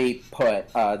quickly put,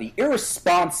 the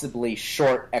irresponsibly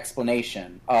short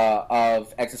explanation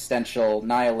of existential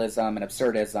nihilism and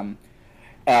absurdism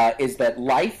is that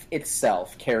life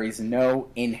itself carries no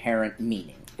inherent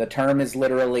meaning. The term is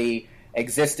literally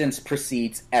existence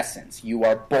precedes essence. You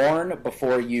are born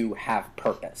before you have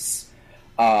purpose.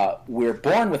 We're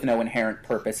born with no inherent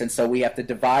purpose, and so we have to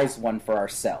devise one for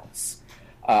ourselves.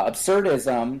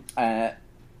 Absurdism,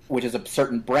 which is a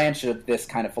certain branch of this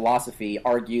kind of philosophy,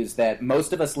 argues that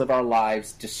most of us live our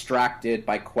lives distracted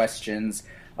by questions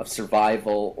of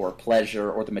survival or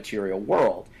pleasure or the material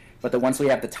world. But that once we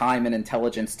have the time and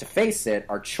intelligence to face it,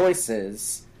 our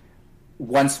choices,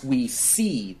 once we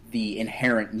see the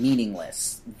inherent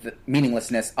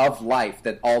meaninglessness of life,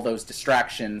 that all those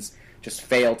distractions just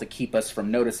fail to keep us from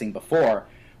noticing before,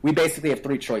 we basically have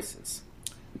three choices.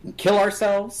 We can kill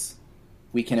ourselves,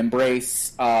 we can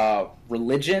embrace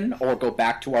religion or go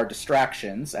back to our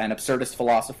distractions. And absurdist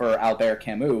philosopher Albert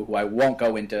Camus, who I won't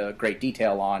go into great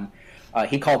detail on,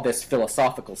 he called this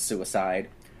philosophical suicide.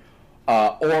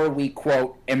 Or we,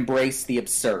 quote, embrace the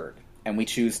absurd, and we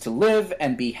choose to live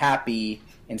and be happy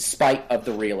in spite of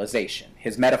the realization.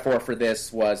 His metaphor for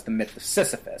this was the myth of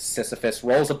Sisyphus. Sisyphus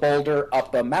rolls a boulder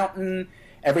up a mountain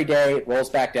every day, it rolls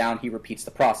back down, he repeats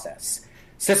the process.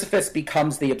 Sisyphus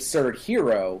becomes the absurd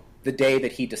hero the day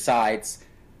that he decides,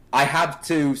 I have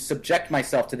to subject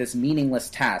myself to this meaningless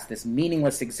task, this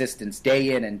meaningless existence,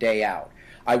 day in and day out.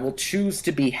 I will choose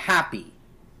to be happy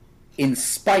in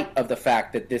spite of the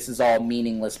fact that this is all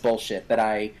meaningless bullshit that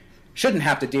I shouldn't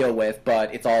have to deal with,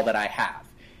 but it's all that I have.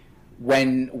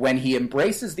 When he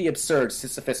embraces the absurd,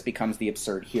 Sisyphus becomes the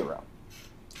absurd hero.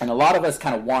 And a lot of us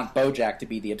kind of want Bojack to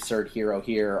be the absurd hero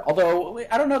here, although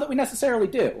I don't know that we necessarily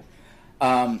do.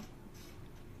 And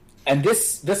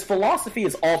this philosophy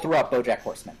is all throughout BoJack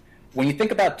Horseman. When you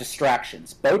think about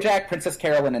distractions, Bojack, Princess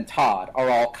Carolyn, and Todd are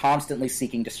all constantly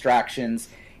seeking distractions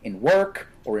in work,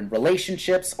 or in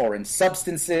relationships, or in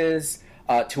substances,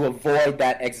 to avoid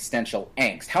that existential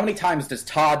angst. How many times does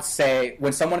Todd say,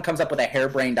 when someone comes up with a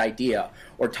harebrained idea,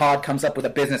 or Todd comes up with a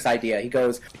business idea, he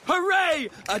goes, "Hooray!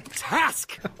 A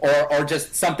task!" or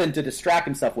just something to distract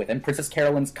himself with. And Princess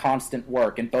Carolyn's constant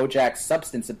work, and Bojack's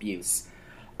substance abuse.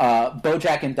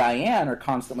 Bojack and Diane are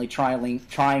constantly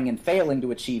trying and failing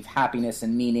to achieve happiness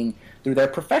and meaning through their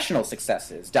professional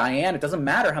successes. Diane, it doesn't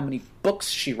matter how many books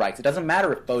she writes. It doesn't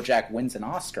matter if Bojack wins an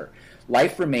Oscar.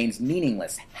 Life remains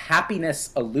meaningless.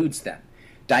 Happiness eludes them.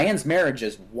 Diane's marriage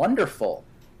is wonderful,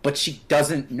 but she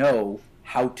doesn't know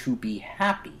how to be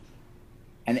happy.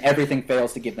 And everything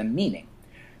fails to give them meaning.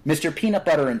 Mr. Peanut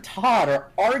Butter and Todd are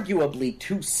arguably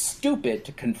too stupid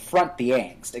to confront the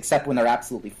angst, except when they're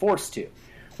absolutely forced to,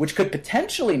 which could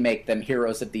potentially make them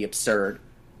heroes of the absurd,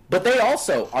 but they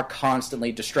also are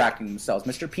constantly distracting themselves.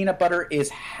 Mr. Peanut Butter is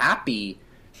happy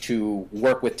to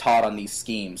work with Todd on these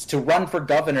schemes, to run for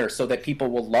governor so that people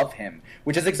will love him,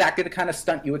 which is exactly the kind of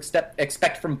stunt you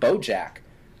expect from Bojack.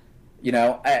 You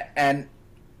know, and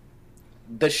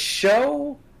the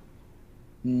show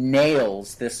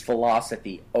nails this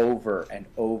philosophy over and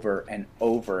over and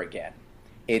over again.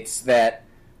 It's that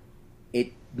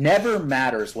it never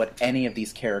matters what any of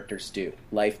these characters do.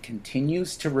 Life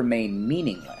continues to remain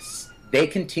meaningless. They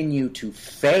continue to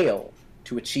fail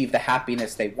to achieve the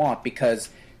happiness they want because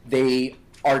they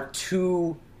are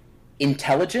too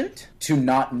intelligent to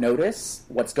not notice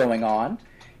what's going on.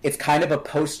 It's kind of a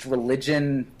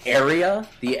post-religion area,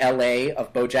 the LA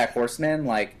of BoJack Horseman.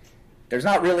 Like, there's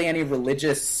not really any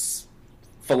religious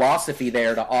philosophy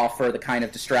there to offer the kind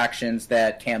of distractions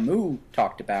that Camus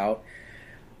talked about.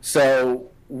 So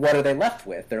what are they left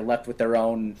with? They're left with their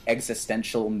own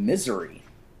existential misery,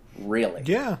 really.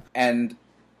 Yeah. And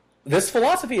this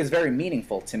philosophy is very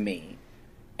meaningful to me.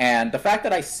 And the fact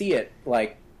that I see it,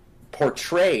 like,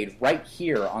 portrayed right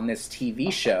here on this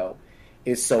TV show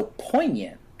is so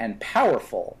poignant and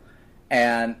powerful.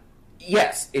 And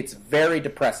yes, it's very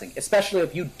depressing, especially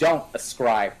if you don't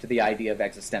ascribe to the idea of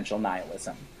existential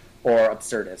nihilism or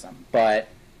absurdism. But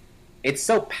it's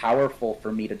so powerful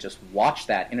for me to just watch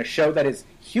that in a show that is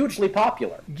hugely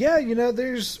popular. Yeah, you know,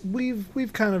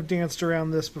 we've kind of danced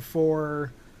around this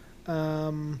before.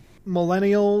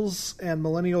 Millennials and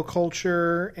millennial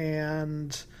culture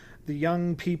and the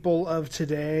young people of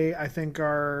today, I think,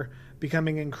 are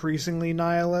becoming increasingly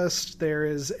nihilist. There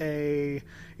is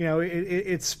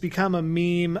it's become a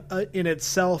meme in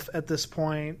itself at this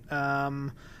point,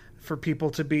 for people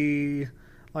to be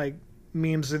like,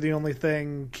 memes are the only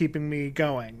thing keeping me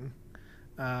going.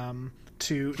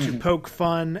 To poke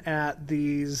fun at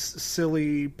these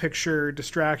silly picture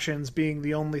distractions being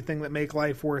the only thing that make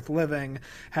life worth living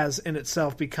has in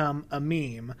itself become a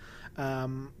meme.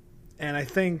 And I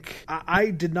think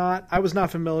I was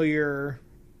not familiar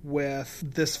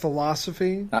with this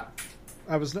philosophy.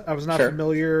 I was not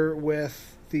familiar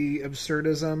with the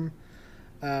absurdism.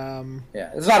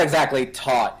 It's not exactly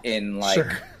taught in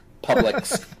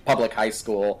public high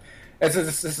school.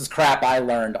 This is crap I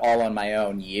learned all on my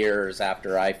own years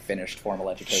after I finished formal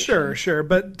education. Sure.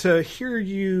 But to hear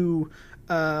you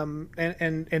and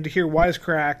to hear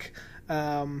Wisecrack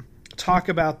talk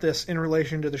about this in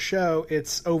relation to the show,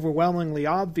 it's overwhelmingly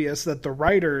obvious that the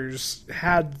writers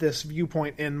had this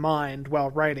viewpoint in mind while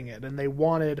writing it, and they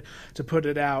wanted to put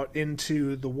it out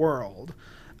into the world.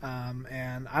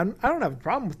 And I don't have a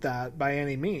problem with that by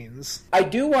any means. I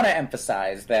do want to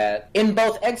emphasize that in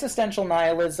both existential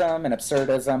nihilism and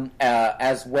absurdism,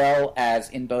 as well as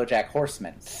in BoJack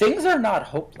Horseman, things are not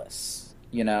hopeless.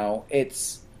 You know,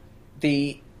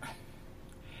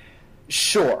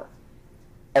 Sure,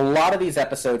 a lot of these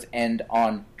episodes end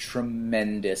on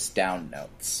tremendous down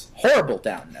notes. Horrible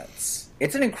down notes.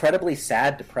 It's an incredibly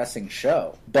sad, depressing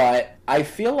show. But I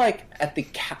feel like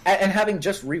and having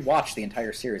just rewatched the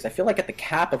entire series, I feel like at the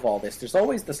cap of all this, there's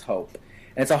always this hope.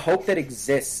 And it's a hope that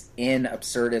exists in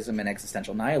absurdism and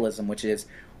existential nihilism, which is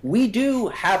we do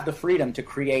have the freedom to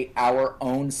create our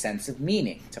own sense of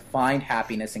meaning, to find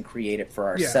happiness and create it for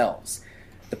ourselves. Yeah.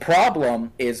 The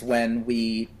problem is when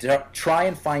we try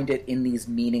and find it in these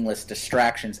meaningless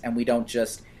distractions and we don't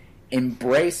just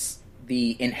embrace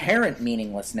the inherent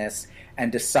meaninglessness and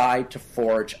decide to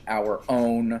forge our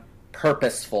own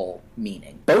purposeful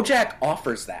meaning. BoJack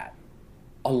offers that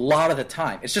a lot of the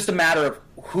time. It's just a matter of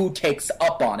who takes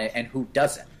up on it and who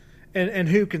doesn't. And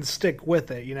who can stick with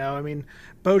it, you know? I mean,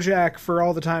 BoJack, for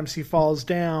all the times he falls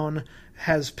down,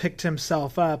 has picked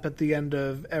himself up at the end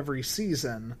of every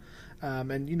season.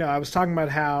 And, you know, I was talking about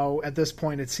how at this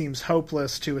point it seems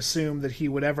hopeless to assume that he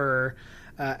would ever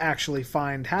actually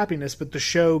find happiness, but the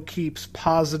show keeps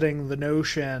positing the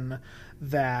notion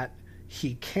that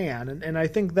he can. And I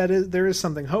think there is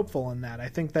something hopeful in that. I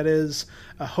think that is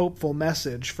a hopeful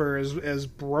message for as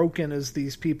broken as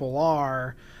these people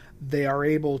are, they are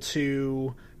able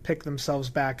to pick themselves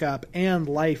back up and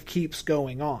life keeps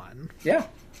going on. Yeah.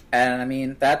 And I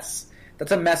mean, that's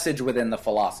a message within the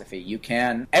philosophy.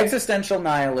 Existential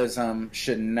nihilism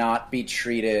should not be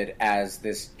treated as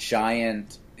this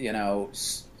giant, you know,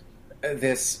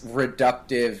 this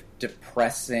reductive,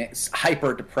 depressing,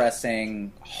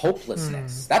 hyper-depressing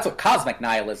hopelessness. That's what cosmic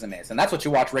nihilism is, and that's what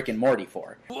you watch Rick and Morty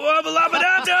for.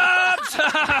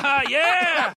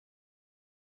 Yeah!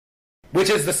 Which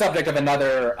is the subject of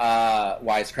another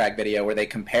Wisecrack video where they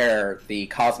compare the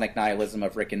cosmic nihilism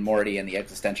of Rick and Morty and the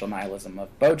existential nihilism of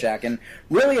BoJack. And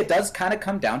really it does kind of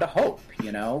come down to hope,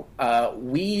 you know?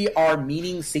 We are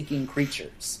meaning-seeking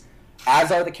creatures,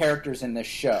 as are the characters in this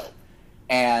show.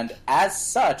 And as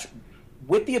such,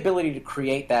 with the ability to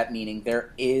create that meaning,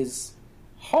 there is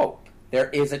hope. There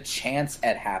is a chance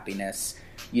at happiness.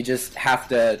 You just have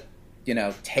to, you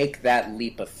know, take that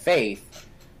leap of faith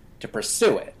to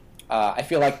pursue it. I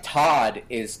feel like Todd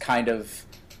is kind of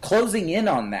closing in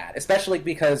on that, especially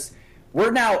because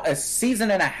we're now a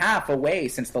season and a half away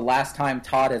since the last time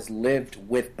Todd has lived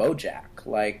with BoJack.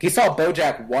 Like, he saw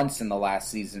BoJack once in the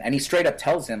last season, and he straight up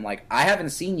tells him, like, I haven't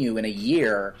seen you in a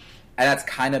year, and that's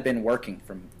kind of been working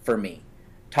for me.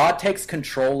 Todd takes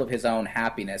control of his own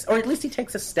happiness, or at least he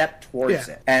takes a step towards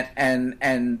it,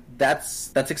 and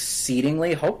that's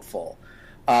exceedingly hopeful.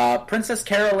 Princess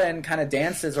Carolyn kind of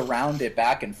dances around it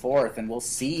back and forth, and we'll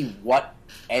see what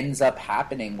ends up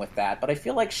happening with that. But I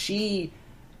feel like she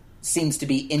seems to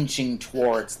be inching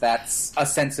towards that's a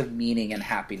sense of meaning and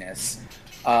happiness.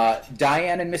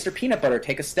 Diane and Mr. Peanut Butter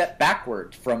take a step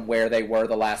backward from where they were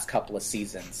the last couple of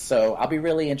seasons. So I'll be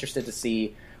really interested to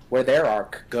see where their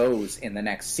arc goes in the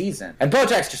next season. And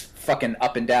BoJack's just fucking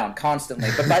up and down constantly.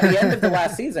 But by the end of the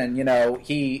last season, you know,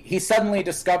 he suddenly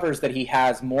discovers that he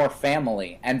has more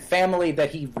family, and family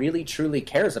that he really, truly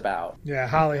cares about. Yeah,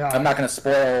 Hollyhock. I'm not going to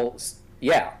spoil...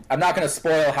 Yeah, I'm not going to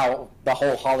spoil how the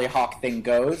whole Hollyhock thing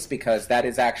goes, because that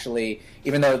is actually...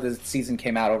 Even though the season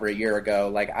came out over a year ago,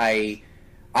 like, I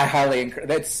highly encourage...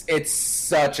 It's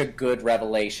such a good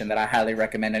revelation that I highly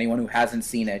recommend anyone who hasn't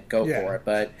seen it, go for it.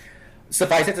 But...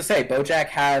 suffice it to say, BoJack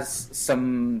has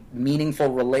some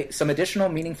additional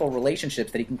meaningful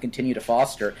relationships that he can continue to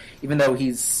foster, even though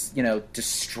he's, you know,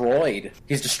 destroyed.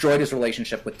 He's destroyed his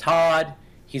relationship with Todd.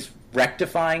 He's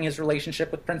rectifying his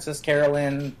relationship with Princess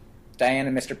Carolyn. Diane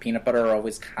and Mr. Peanut Butter are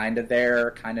always kind of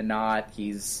there, kind of not.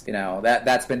 He's, you know,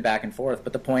 that's been back and forth.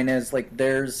 But the point is, like,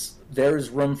 there's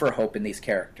room for hope in these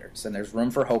characters, and there's room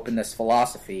for hope in this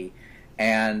philosophy.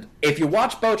 And if you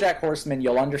watch BoJack Horseman,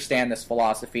 you'll understand this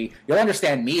philosophy. You'll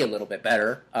understand me a little bit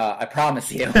better. I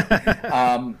promise you.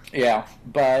 Yeah.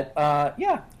 But,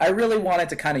 I really wanted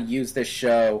to kind of use this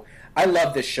show. I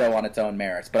love this show on its own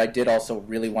merits, but I did also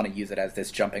really want to use it as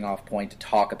this jumping off point to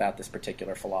talk about this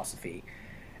particular philosophy.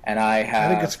 And I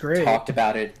think it's great. Talked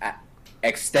about it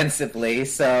extensively.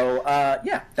 So,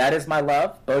 that is my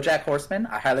love. BoJack Horseman.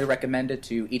 I highly recommend it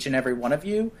to each and every one of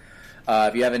you.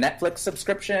 If you have a Netflix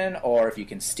subscription or if you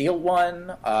can steal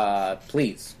one,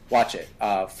 please watch it.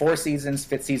 4 seasons,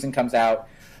 5th season comes out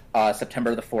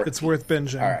September the 4th. It's worth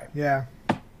binging. All right. Yeah.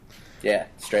 Yeah,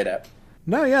 straight up.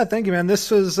 No, yeah, thank you, man.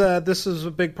 This was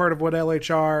a big part of what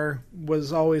LHR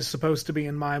was always supposed to be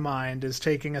in my mind, is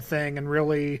taking a thing and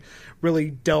really,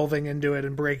 really delving into it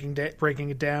and breaking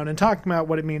it down and talking about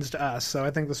what it means to us. So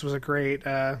I think this was a great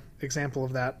example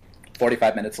of that.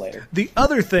 45 minutes later. The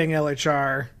other thing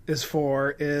LHR is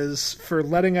for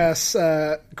letting us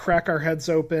crack our heads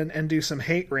open and do some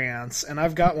hate rants, and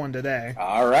I've got one today.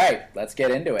 All right, let's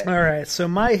get into it. All right, so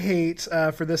my hate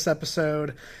for this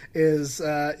episode is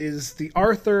the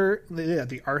author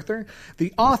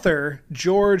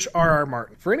George R.R.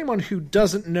 Martin. For anyone who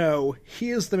doesn't know,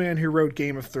 he is the man who wrote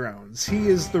Game of Thrones. He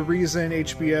is the reason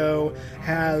HBO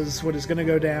has what is going to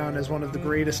go down as one of the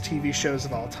greatest TV shows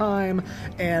of all time,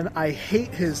 and I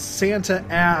hate his Santa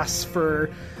ass for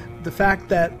the fact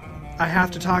that I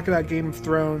have to talk about Game of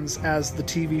Thrones as the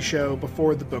TV show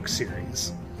before the book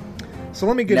series. So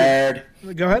let me get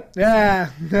Nerd. Go ahead. Yeah.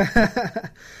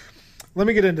 Let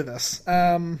me get into this.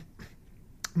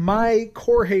 My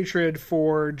core hatred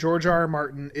for George R.R.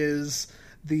 Martin is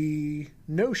the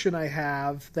notion I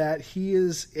have that he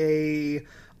is a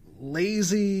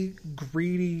lazy,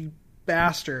 greedy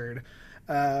bastard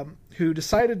who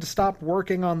decided to stop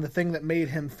working on the thing that made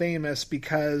him famous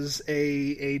because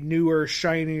a newer,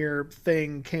 shinier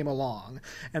thing came along.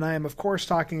 And I am, of course,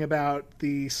 talking about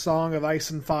the Song of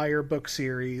Ice and Fire book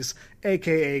series,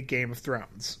 a.k.a. Game of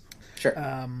Thrones. Sure.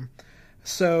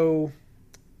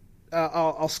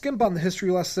 I'll skimp on the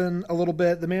history lesson a little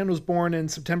bit. The man was born in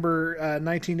September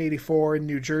 1984 in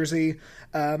New Jersey,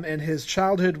 and his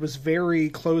childhood was very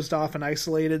closed off and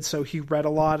isolated, so he read a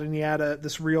lot, and he had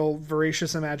this real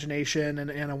voracious imagination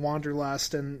and a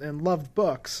wanderlust and loved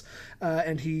books.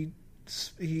 And he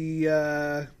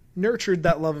nurtured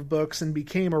that love of books and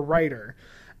became a writer.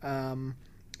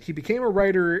 He became a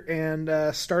writer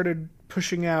and started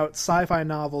pushing out sci-fi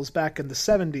novels back in the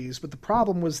 70s, but the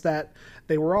problem was that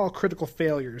they were all critical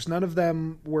failures. None of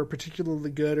them were particularly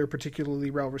good or particularly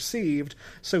well received,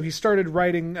 so he started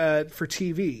writing for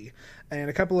TV. And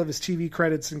a couple of his TV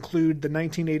credits include the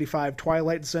 1985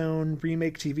 Twilight Zone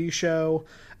remake TV show,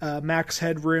 Max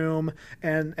Headroom,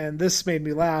 and this made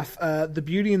me laugh, the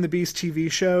Beauty and the Beast TV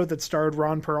show that starred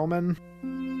Ron Perlman.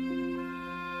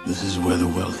 This is where the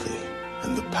wealthy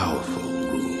and the powerful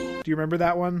rule. Do you remember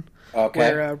that one? Okay.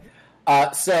 Where,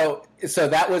 so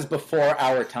that was before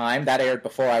our time. That aired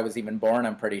before I was even born,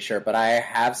 I'm pretty sure. But I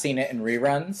have seen it in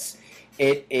reruns.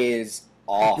 It is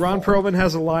awful. Ron Perlman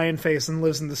has a lion face and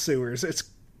lives in the sewers. It's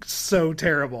so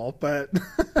terrible. But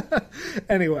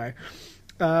anyway.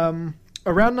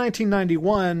 Around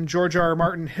 1991, George R.R.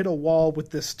 Martin hit a wall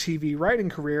with this TV writing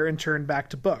career and turned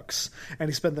back to books. And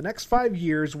he spent the next 5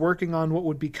 years working on what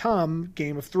would become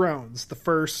Game of Thrones, the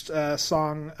first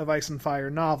Song of Ice and Fire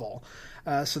novel.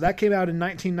 So that came out in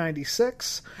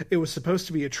 1996. It was supposed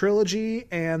to be a trilogy,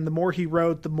 and the more he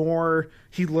wrote, the more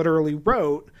he literally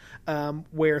wrote,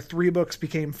 where 3 books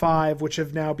became 5, which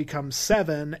have now become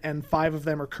 7, and 5 of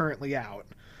them are currently out.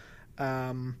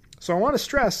 So I want to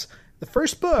stress, the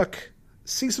first book,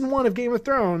 Season 1 of Game of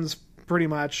Thrones, pretty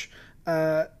much,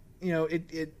 the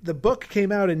book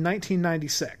came out in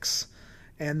 1996.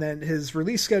 And then his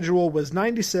release schedule was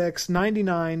 96,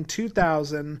 99,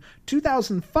 2000,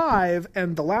 2005,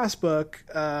 and the last book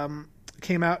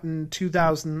came out in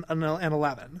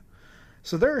 2011.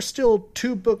 So there are still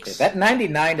 2 books. That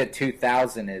 99 to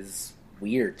 2000 is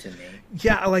weird to me.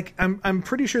 Yeah, like I'm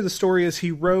pretty sure the story is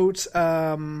he wrote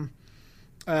the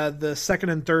second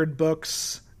and third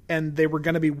books, and they were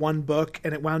going to be one book,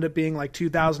 and it wound up being like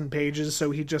 2,000 pages,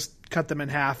 so he just cut them in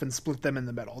half and split them in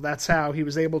the middle. That's how he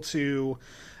was able to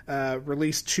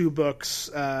release 2 books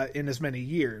in as many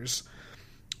years.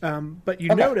 But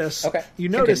you notice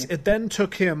it then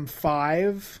took him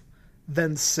 5,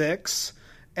 then 6,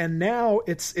 and now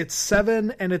it's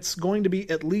 7, and it's going to be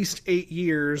at least 8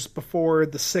 years before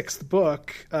the 6th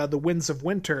book, The Winds of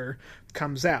Winter,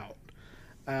 comes out.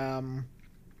 For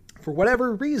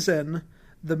whatever reason,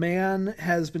 the man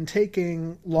has been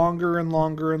taking longer and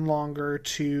longer and longer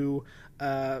to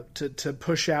to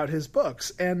push out his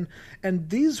books, and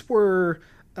these were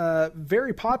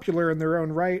very popular in their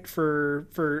own right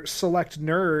for select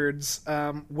nerds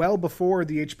well before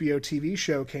the HBO TV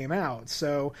show came out.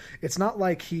 So it's not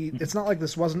like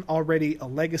this wasn't already a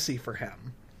legacy for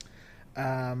him.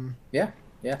 Yeah.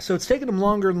 So it's taken him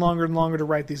longer and longer and longer to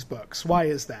write these books. Why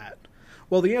is that?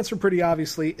 Well, the answer pretty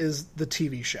obviously is the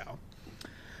TV show.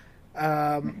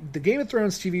 The Game of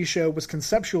Thrones TV show was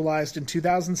conceptualized in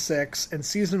 2006, and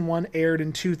season 1 aired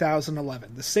in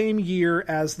 2011, the same year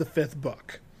as the 5th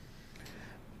book.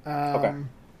 HBO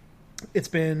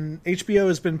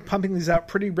has been pumping these out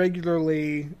pretty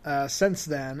regularly since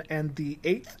then, and the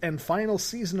 8th and final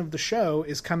season of the show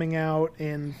is coming out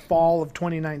in fall of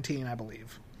 2019, I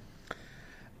believe.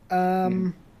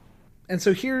 And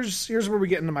so here's where we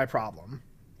get into my problem.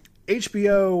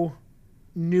 HBO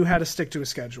knew how to stick to a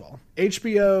schedule.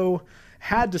 HBO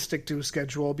had to stick to a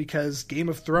schedule because Game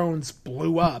of Thrones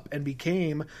blew up and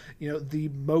became, the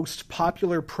most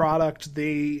popular product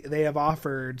they have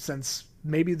offered since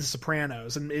maybe The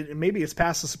Sopranos, and maybe it's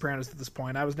past The Sopranos at this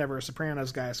point. I was never a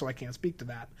Sopranos guy, so I can't speak to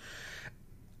that.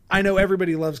 I know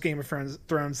everybody loves Game of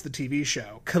Thrones, the TV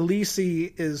show.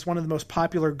 Khaleesi is one of the most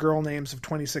popular girl names of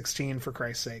 2016, for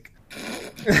Christ's sake.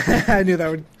 I knew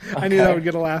that would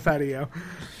get a laugh out of you.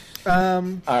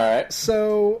 All right.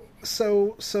 So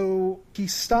he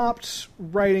stopped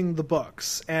writing the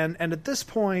books, and at this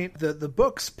point,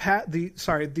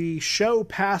 the show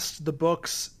passed the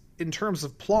books in terms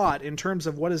of plot, in terms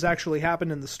of what has actually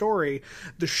happened in the story.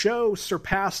 The show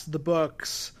surpassed the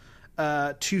books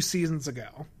 2 seasons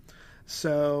ago.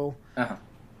 So I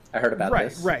heard about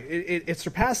this. Right. It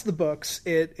surpassed the books.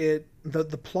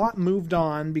 The plot moved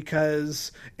on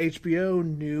because HBO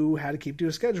knew how to keep to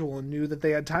a schedule and knew that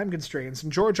they had time constraints.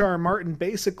 And George R.R. Martin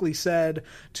basically said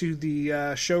to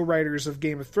the show writers of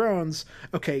Game of Thrones,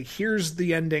 okay, here's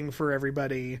the ending for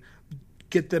everybody.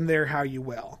 Get them there how you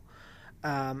will.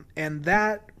 And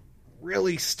that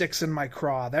really sticks in my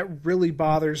craw. That really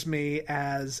bothers me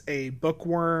as a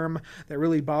bookworm. That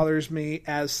really bothers me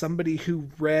as somebody who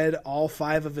read all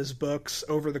 5 of his books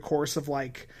over the course of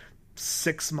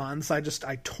 6 months. I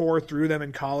tore through them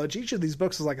in college. Each of these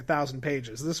books is 1,000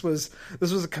 pages. This was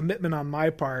a commitment on my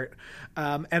part.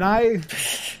 And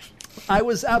I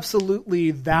was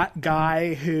absolutely that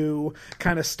guy who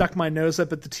kind of stuck my nose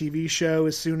up at the TV show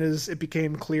as soon as it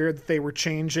became clear that they were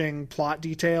changing plot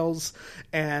details,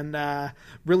 and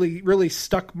really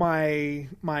stuck my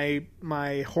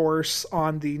horse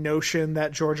on the notion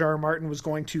that George R.R. Martin was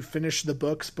going to finish the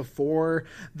books before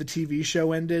the TV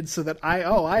show ended, so that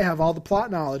I have all the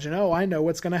plot knowledge, and I know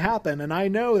what's going to happen, and I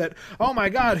know that, oh my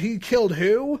God, he killed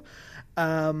who?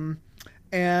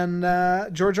 And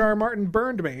George R.R. Martin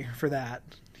burned me for that.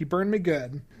 He burned me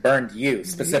good. Burned you,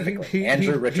 specifically.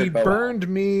 Andrew Richard Bowen. He burned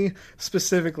me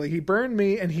specifically. He burned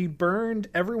me, and he burned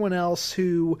everyone else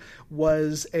who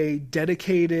was a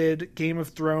dedicated Game of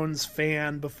Thrones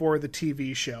fan before the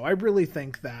TV show. I really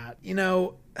think that.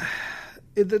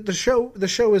 The show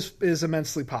is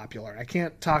immensely popular. I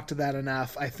can't talk to that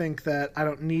enough. I think that I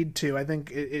don't need to. I think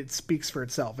it speaks for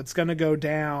itself. It's going to go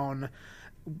down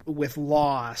with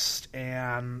Lost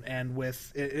and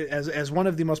with as one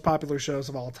of the most popular shows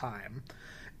of all time.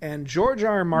 And George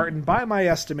R.R. Martin, by my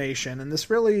estimation, and this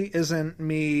really isn't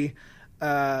me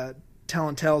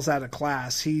telling tales out of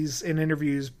class, he's in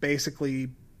interviews basically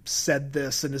said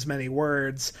this in as many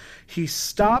words, he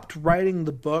stopped writing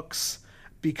the books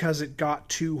because it got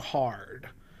too hard.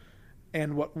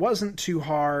 And what wasn't too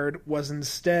hard was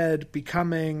instead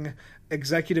becoming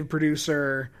executive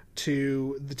producer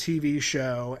to the TV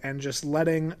show and just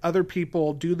letting other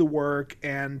people do the work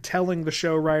and telling the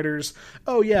show writers,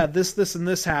 oh yeah, this and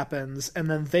this happens, and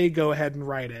then they go ahead and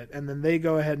write it, and then they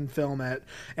go ahead and film it,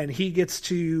 and he gets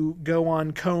to go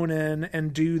on Conan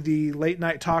and do the late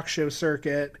night talk show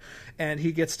circuit, and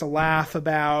he gets to laugh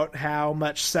about how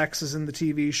much sex is in the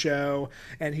TV show,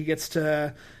 and he gets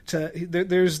to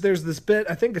there's this bit,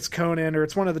 I think it's Conan or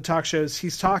it's one of the talk shows,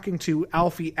 he's talking to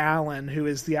Alfie Allen, who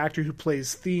is the actor who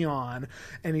plays Theon,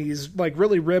 and he's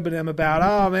really ribbing him about,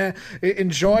 oh man,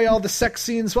 enjoy all the sex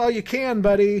scenes while you can,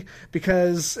 buddy,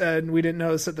 because we didn't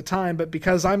know this at the time, but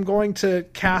because I'm going to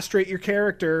castrate your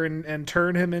character and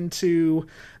turn him into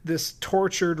this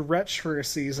tortured wretch for a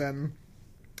season.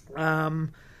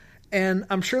 And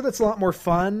I'm sure that's a lot more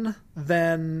fun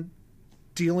than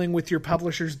dealing with your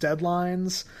publisher's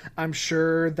deadlines. I'm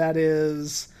sure that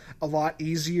is a lot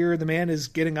easier. The man is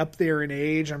getting up there in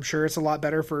age. I'm sure it's a lot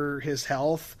better for his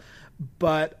health,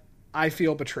 but I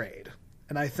feel betrayed.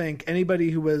 And I think anybody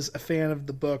who was a fan of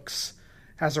the books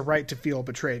has a right to feel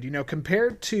betrayed.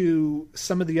 Compared to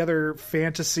some of the other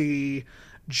fantasy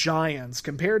giants,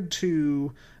 compared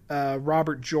to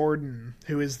Robert Jordan,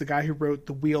 who is the guy who wrote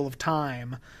The Wheel of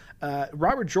Time,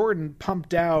 Robert Jordan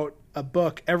pumped out a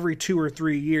book every 2 or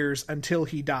 3 years until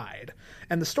he died.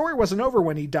 And the story wasn't over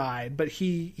when he died, but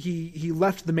he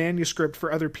left the manuscript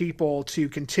for other people to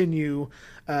continue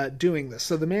doing this.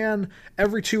 So the man,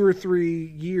 every 2 or 3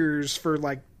 years for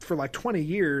like 20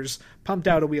 years, pumped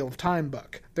out a Wheel of Time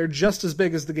book. They're just as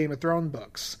big as the Game of Thrones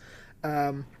books.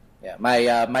 Yeah,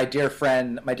 my dear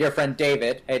friend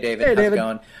David. Hey David, how's it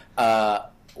going?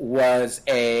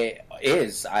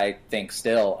 Is I think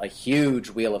still a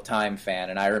huge Wheel of Time fan,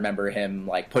 and I remember him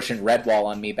like pushing Redwall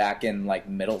on me back in like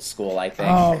middle school, I think.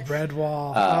 Oh,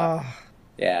 Redwall.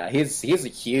 Yeah, he's a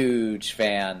huge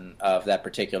fan of that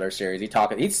particular series.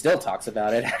 He still talks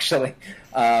about it, actually.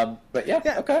 But yeah,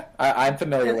 okay, I'm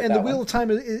familiar with that. And the Wheel of Time,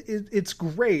 it's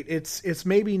great. It's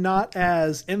maybe not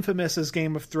as infamous as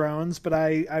Game of Thrones, but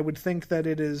I would think that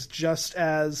it is just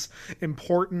as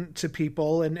important to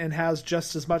people and has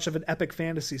just as much of an epic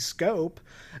fantasy scope.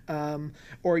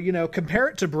 Or compare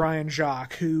it to Brian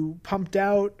Jacques, who pumped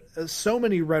out so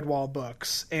many Redwall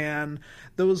books, and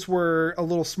those were a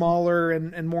little smaller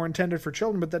and more intended for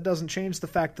children, but that doesn't change the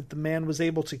fact that the man was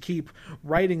able to keep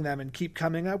writing them and keep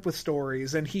coming up with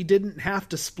stories, and he didn't have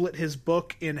to split his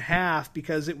book in half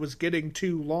because it was getting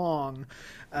too long.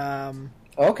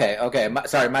 Okay.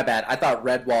 Sorry, my bad. I thought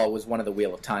Redwall was one of the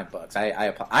Wheel of Time books.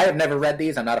 I have never read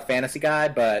these. I'm not a fantasy guy,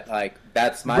 but like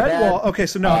that's my bad. Redwall. Okay,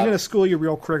 so no, I'm going to school you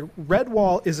real quick.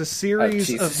 Redwall is a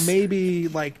series of maybe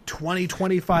like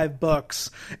 20-25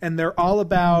 books, and they're all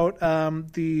about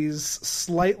these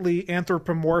slightly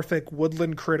anthropomorphic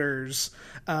woodland critters.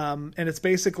 And it's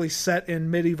basically set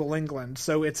in medieval England.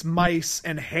 So it's mice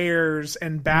and hares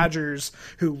and badgers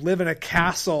who live in a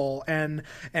castle and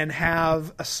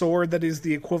have a sword that is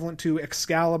the equivalent to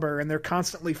Excalibur, and they're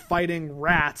constantly fighting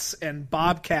rats and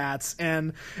bobcats,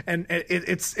 and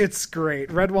it's great.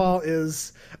 Redwall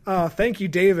is thank you,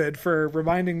 David, for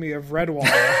reminding me of Redwall.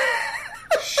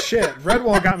 Shit,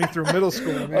 Redwall got me through middle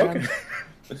school, man.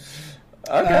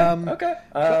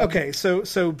 Okay.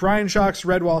 So Brian Jacques'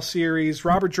 Redwall series,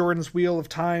 Robert Jordan's Wheel of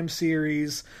Time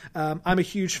series. I'm a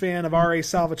huge fan of R.A.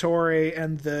 Salvatore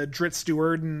and the Drizzt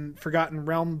Do'Urden Forgotten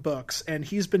Realm books, and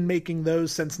he's been making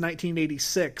those since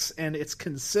 1986, and it's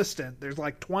consistent. There's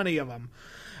like 20 of them.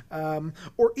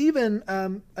 Or even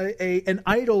an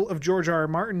idol of George R.R.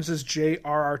 Martin's is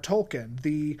J.R.R. Tolkien.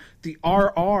 The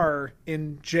R.R.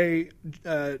 in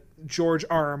George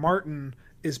R.R. Martin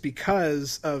is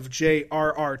because of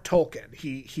J.R.R. Tolkien.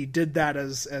 He did that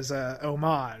as a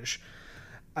homage.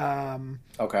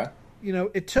 Okay.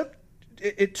 It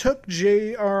took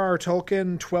J.R.R.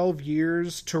 Tolkien 12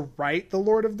 years to write The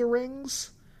Lord of the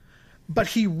Rings, but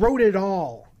he wrote it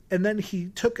all. And then he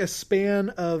took a span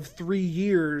of 3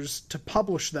 years to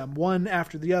publish them, one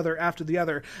after the other.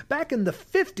 Back in the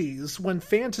 50s, when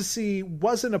fantasy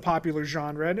wasn't a popular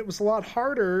genre, and it was a lot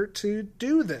harder to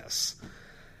do this.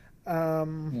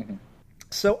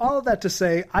 So all of that to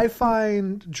say, I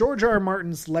find George R.R.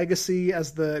 Martin's legacy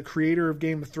as the creator of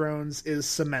Game of Thrones is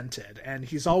cemented, and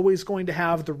he's always going to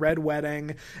have the Red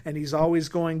Wedding, and he's always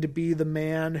going to be the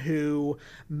man who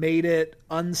made it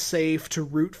unsafe to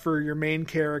root for your main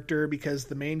character because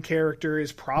the main character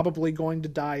is probably going to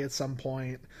die at some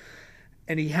point,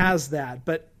 and he has that.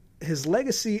 But his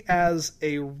legacy as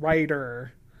a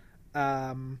writer,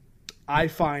 I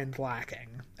find lacking.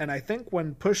 And I think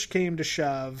when push came to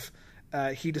shove,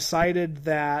 he decided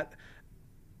that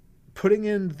putting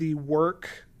in the work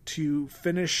to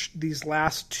finish these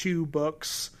last 2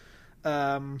 books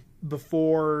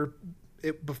before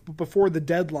the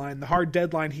deadline, the hard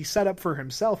deadline he set up for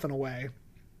himself in a way,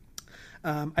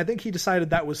 I think he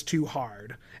decided that was too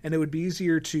hard, and it would be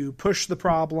easier to push the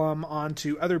problem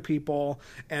onto other people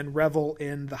and revel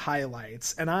in the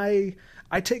highlights. And I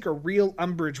take a real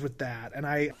umbrage with that, and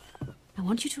I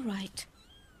want you to write,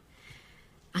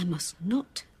 I must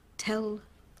not tell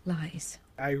lies.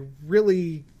 I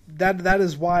really, that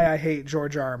is why I hate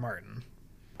George R.R. Martin.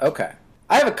 Okay.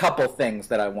 I have a couple things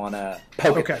that I want to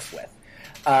poke at this with.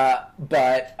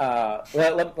 But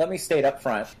let me state up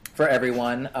front for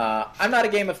everyone, I'm not a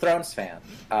Game of Thrones fan.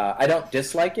 I don't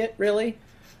dislike it, really.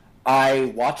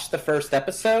 I watched the first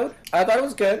episode. I thought it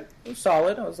was good. It was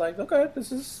solid. I was like, okay,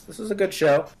 this is a good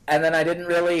show. And then I didn't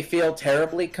really feel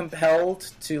terribly compelled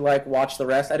to like watch the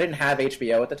rest. I didn't have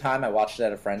HBO at the time. I watched it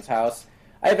at a friend's house.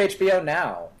 I have HBO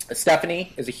Now.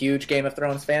 Stephanie is a huge Game of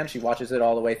Thrones fan. She watches it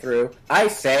all the way through. I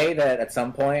say that at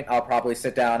some point I'll probably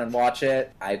sit down and watch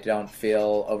it. I don't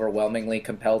feel overwhelmingly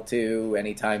compelled to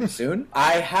anytime soon.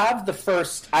 I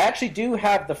actually do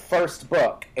have the first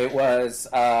book. It was,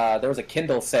 there was a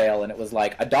Kindle sale and it was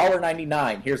like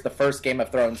 $1.99. Here's the first Game of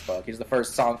Thrones book. Here's the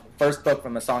first book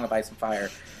from A Song of Ice and Fire.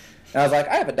 And I was like,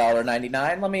 I have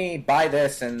 $1.99. Let me buy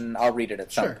this and I'll read it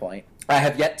at some point. I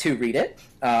have yet to read it.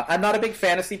 I'm not a big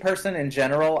fantasy person in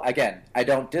general. Again, I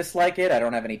don't dislike it. I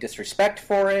don't have any disrespect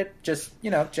for it. Just,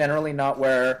 generally not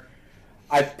where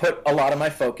I put a lot of my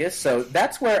focus. So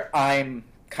that's where I'm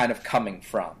kind of coming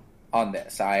from on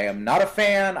this. I am not a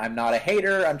fan. I'm not a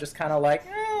hater. I'm just kind of like,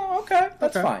 okay,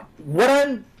 that's fine. What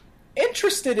I'm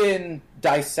interested in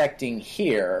dissecting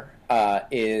here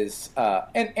is,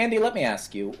 and Andy, let me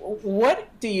ask you, what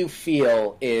do you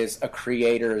feel is a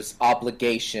creator's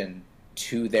obligation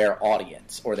to their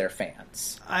audience or their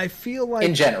fans? I feel like...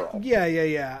 in general.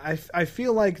 Yeah. I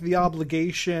feel like the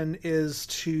obligation is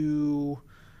to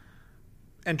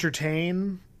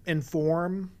entertain,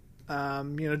 inform,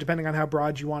 depending on how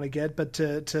broad you want to get, but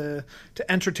to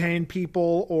entertain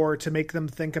people or to make them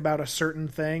think about a certain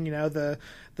thing. The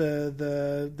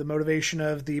motivation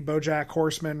of the BoJack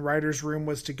Horseman writer's room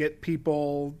was to get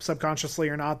people subconsciously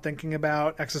or not thinking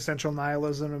about existential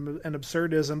nihilism and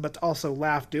absurdism, but to also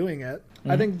laugh doing it.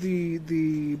 Mm-hmm. I think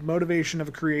the motivation of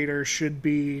a creator should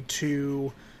be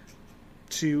to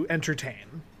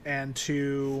entertain and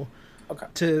to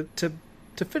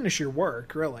finish your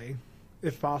work, really,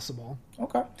 if possible.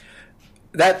 Okay.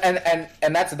 That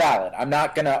and that's valid. I'm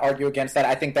not going to argue against that.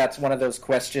 I think that's one of those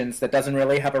questions that doesn't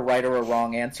really have a right or a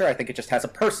wrong answer. I think it just has a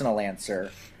personal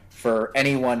answer for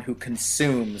anyone who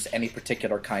consumes any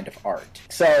particular kind of art.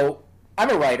 So I'm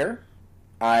a writer.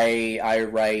 I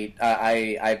write.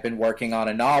 I've been working on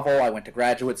a novel. I went to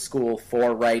graduate school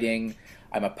for writing.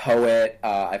 I'm a poet.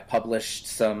 I've published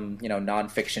some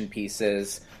nonfiction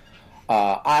pieces.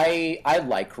 I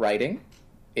like writing.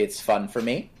 It's fun for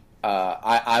me.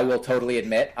 I will totally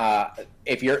admit,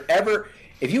 if you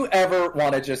ever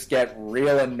want to just get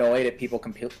real annoyed at people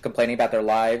complaining about their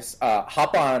lives,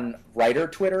 hop on writer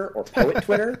Twitter or poet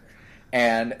Twitter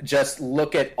and just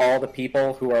look at all the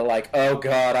people who are like, oh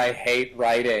God, I hate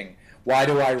writing. Why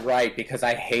do I write? Because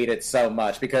I hate it so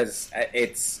much. Because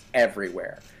it's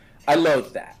everywhere. I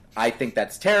loathe that. I think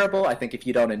that's terrible. I think if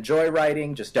you don't enjoy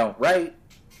writing, just don't write.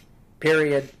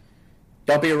 Period.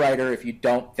 Don't be a writer if you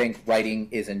don't think writing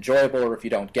is enjoyable or if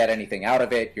you don't get anything out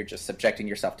of it. You're just subjecting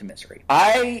yourself to misery.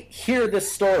 I hear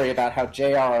this story about how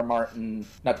George R.R.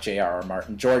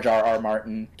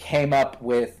 Martin came up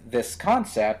with this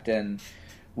concept and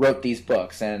wrote these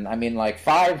books. And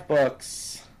 5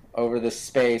 books over the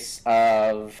space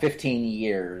of 15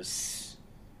 years.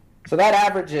 So that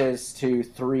averages to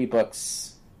 3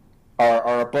 books,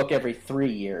 or a book every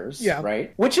 3 years,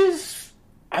 right? Which is,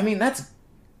 that's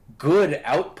good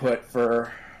output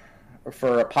for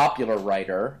a popular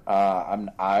writer.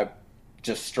 I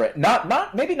just straight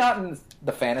maybe not in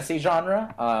the fantasy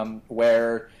genre,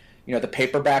 where the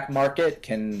paperback market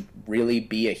can really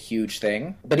be a huge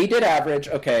thing. But he did average.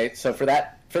 Okay, so for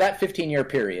that 15-year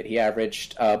period, he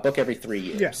averaged a book every 3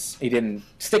 years. Yes, he didn't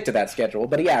stick to that schedule,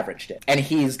 but he averaged it, and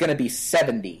he's going to be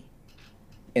 70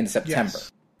 in September.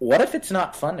 Yes. What if it's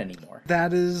not fun anymore?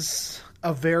 That is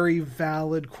a very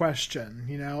valid question.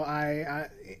 I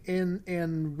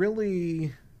in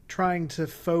really trying to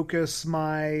focus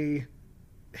my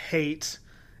hate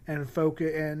and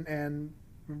focus and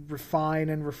refine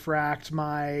and refract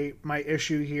my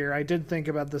issue here. I did think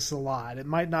about this a lot. It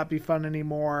might not be fun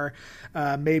anymore.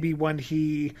 Maybe when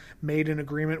he made an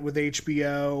agreement with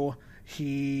HBO,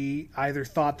 he either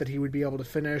thought that he would be able to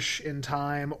finish in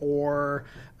time, or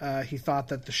he thought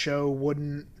that the show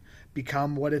wouldn't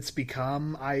become what it's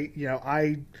become.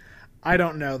 I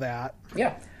don't know that.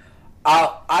 Yeah.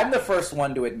 I'm the first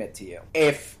one to admit to you.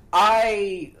 If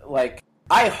I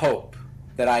hope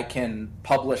that I can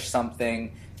publish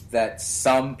something that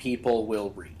some people will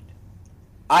read.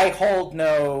 I hold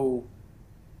no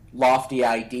lofty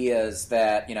ideas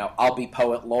that, I'll be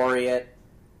poet laureate,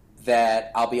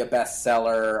 that I'll be a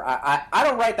bestseller. I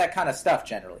don't write that kind of stuff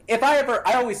generally.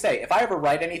 I always say, if I ever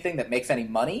write anything that makes any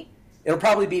money, it'll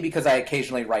probably be because I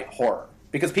occasionally write horror.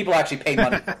 Because people actually pay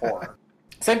money for horror.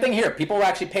 Same thing here. People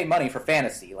actually pay money for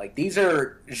fantasy. These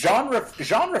are genre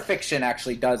fiction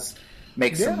actually does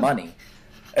make some money.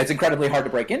 It's incredibly hard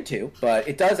to break into, but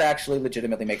it does actually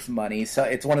legitimately make some money. So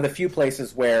it's one of the few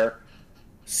places where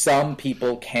some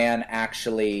people can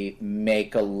actually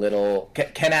make a living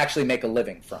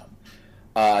from.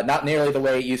 Not nearly the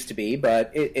way it used to be, but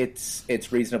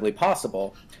it's reasonably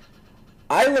possible.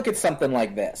 I look at something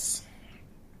like this.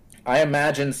 I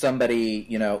imagine somebody,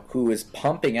 who is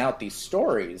pumping out these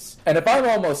stories. And if I'm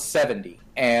almost 70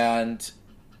 and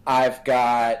I've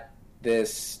got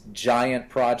this giant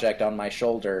project on my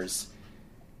shoulders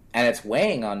and it's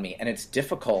weighing on me and it's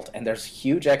difficult and there's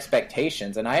huge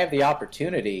expectations and I have the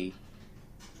opportunity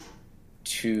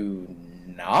to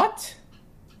not?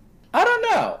 I don't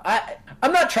know.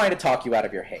 I'm not trying to talk you out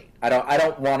of your hate. I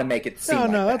don't want to make it seem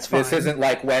like that. That's fine. This isn't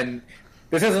like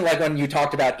when you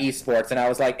talked about esports and I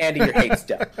was like, Andy, your hate's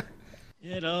dumb.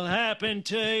 It'll happen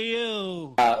to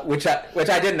you. Which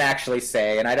I didn't actually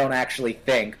say, and I don't actually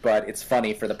think, but it's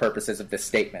funny for the purposes of this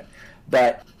statement.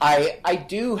 But I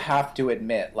do have to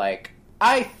admit, like,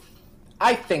 I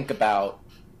think about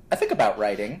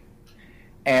writing,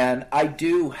 and I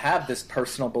do have this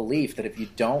personal belief that if you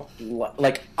don't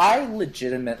I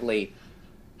legitimately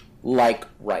like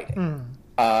writing.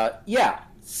 Yeah,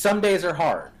 some days are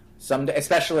hard.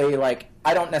 Especially,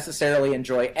 I don't necessarily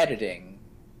enjoy editing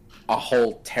a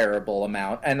whole terrible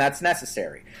amount, and that's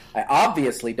necessary. I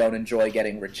obviously don't enjoy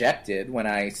getting rejected when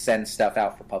I send stuff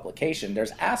out for publication.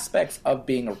 There's aspects of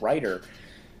being a writer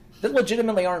that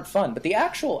legitimately aren't fun, but the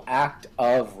actual act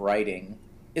of writing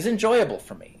is enjoyable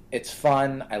for me. It's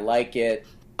fun. I like it.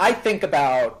 I think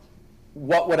about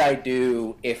what would I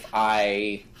do if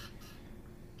I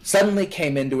suddenly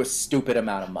came into a stupid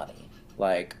amount of money.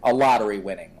 Like a lottery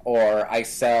winning, or I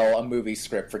sell a movie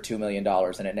script for $2 million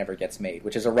and it never gets made,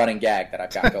 which is a running gag that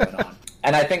I've got going on.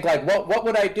 And I think, what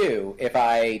would I do if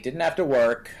I didn't have to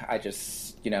work? I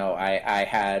just, I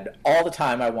had all the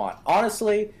time I want.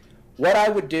 Honestly, what I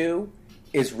would do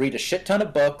is read a shit ton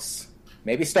of books,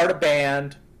 maybe start a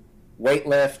band,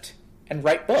 weightlift, and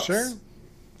write books. Sure.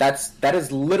 That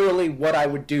is literally what I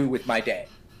would do with my day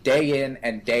in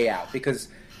and day out, because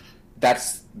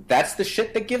that's the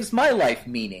shit that gives my life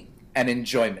meaning and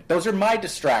enjoyment. Those are my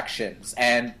distractions,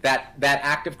 and that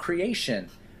act of creation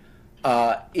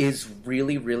is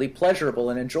really, really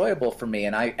pleasurable and enjoyable for me,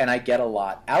 and I get a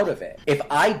lot out of it. If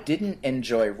I didn't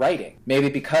enjoy writing, maybe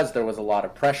because there was a lot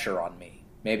of pressure on me,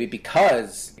 maybe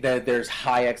because there's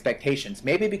high expectations,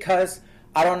 maybe because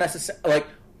I don't necessarily...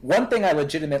 one thing I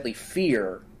legitimately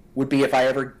fear would be if I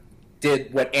ever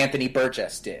did what Anthony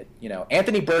Burgess did.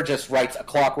 Anthony Burgess writes A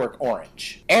Clockwork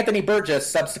Orange. Anthony Burgess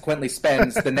subsequently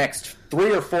spends the next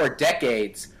 3 or 4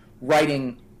 decades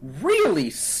writing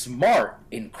really smart,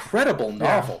 incredible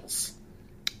novels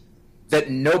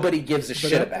that nobody gives a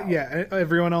shit about. Yeah,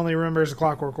 everyone only remembers A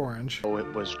Clockwork Orange. Oh,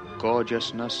 it was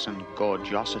gorgeousness and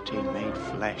gorgeosity made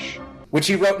flesh. Which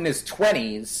he wrote in his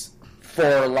 20s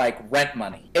for, rent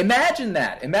money. Imagine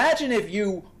that. Imagine if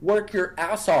you work your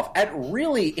ass off at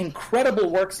really incredible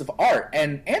works of art.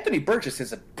 And Anthony Burgess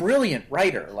is a brilliant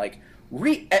writer.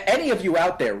 Any of you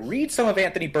out there, read some of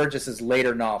Anthony Burgess's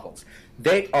later novels.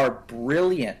 They are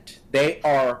brilliant. They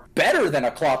are better than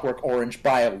A Clockwork Orange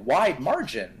by a wide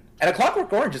margin. And A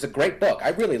Clockwork Orange is a great book. I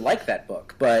really like that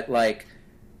book. But,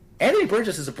 Anthony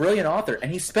Burgess is a brilliant author,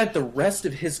 and he spent the rest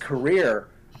of his career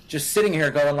just sitting here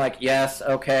going yes,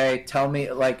 okay, tell me,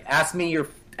 ask me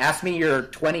your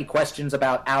 20 questions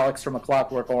about Alex from A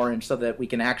Clockwork Orange so that we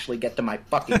can actually get to my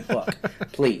fucking book,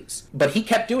 please. But he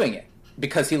kept doing it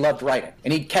because he loved writing.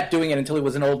 And he kept doing it until he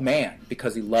was an old man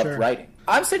because he loved writing.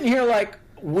 I'm sitting here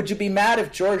would you be mad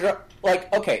if George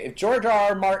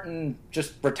R.R. Martin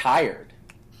just retired?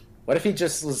 What if he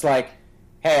just was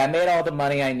hey, I made all the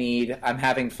money I need. I'm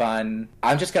having fun.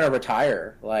 I'm just going to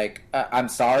retire. I'm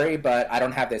sorry, but I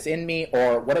don't have this in me.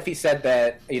 Or what if he said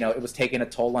that, it was taking a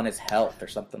toll on his health or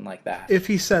something like that? If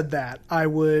he said that, I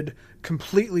would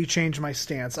completely change my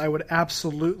stance. I would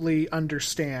absolutely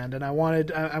understand. And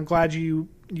I'm glad you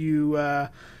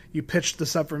pitched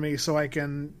this up for me so I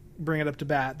can bring it up to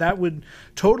bat. That would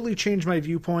totally change my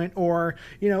viewpoint. Or,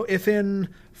 if in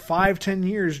 5-10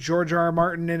 years George R.R.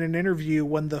 Martin in an interview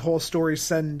when the whole story's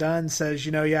said and done says,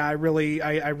 I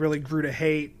really grew to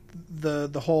hate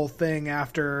the whole thing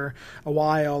after a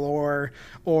while, or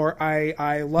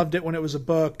I loved it when it was a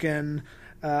book and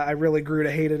I really grew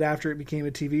to hate it after it became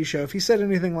a TV show. If he said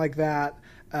anything like that,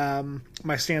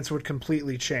 my stance would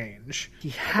completely change. He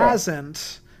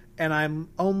hasn't. And I'm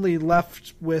only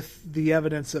left with the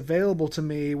evidence available to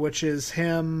me, which is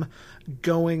him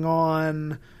going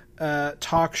on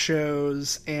talk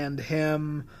shows and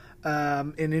him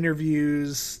in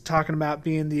interviews talking about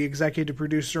being the executive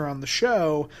producer on the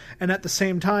show. And at the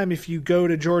same time, if you go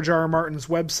to George R.R. Martin's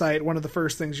website, one of the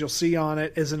first things you'll see on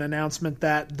it is an announcement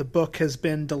that the book has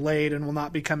been delayed and will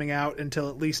not be coming out until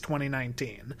at least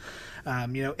 2019.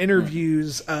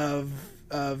 Interviews of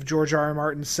George R.R.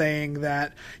 Martin saying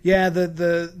that, yeah,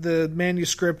 the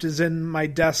manuscript is in my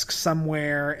desk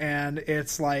somewhere, and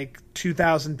it's like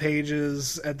 2,000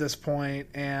 pages at this point,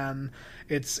 and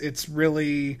it's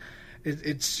really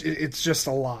it's just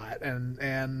a lot,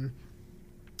 and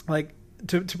like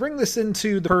to bring this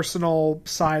into the personal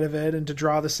side of it and to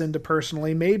draw this into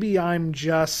personally, maybe I'm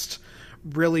just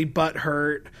really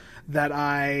butthurt that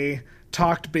I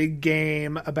talked big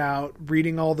game about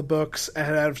reading all the books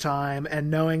ahead of time and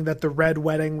knowing that the Red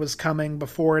Wedding was coming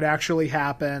before it actually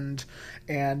happened,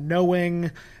 and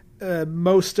knowing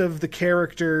most of the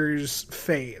characters'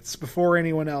 fates before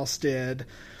anyone else did.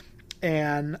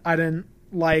 And I didn't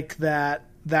like that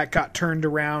got turned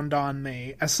around on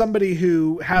me as somebody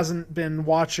who hasn't been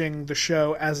watching the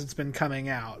show as it's been coming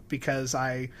out, because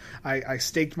I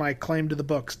staked my claim to the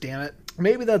books, damn it.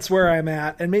 Maybe that's where I'm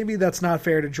at, and maybe that's not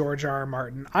fair to George R.R.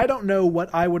 Martin. I don't know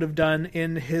what I would have done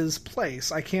in his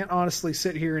place. I can't honestly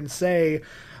sit here and say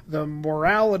the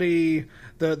morality,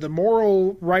 the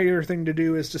moral writer thing to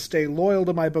do is to stay loyal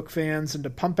to my book fans and to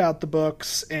pump out the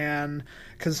books, and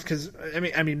because I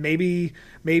mean maybe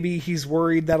he's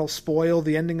worried that'll spoil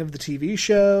the ending of the TV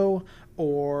show,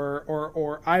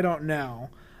 or I don't know.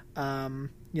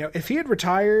 If he had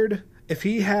retired, if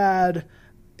he had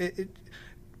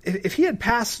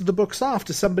passed the books off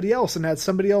to somebody else and had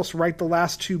somebody else write the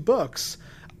last 2 books,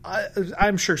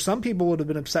 I'm sure some people would have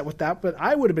been upset with that, but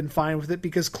I would have been fine with it,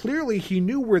 because clearly he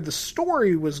knew where the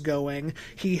story was going.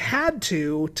 He had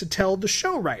to tell the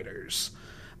show writers.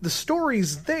 The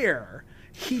story's there.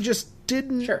 He just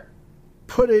didn't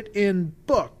put it in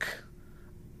book.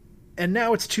 And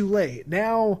now it's too late.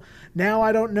 Now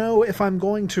I don't know if I'm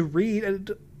going to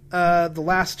read the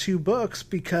last 2 books,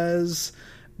 because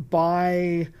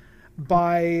by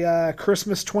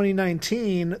Christmas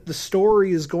 2019, the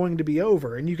story is going to be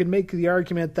over. And you can make the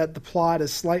argument that the plot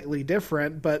is slightly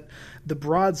different, but the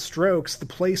broad strokes, the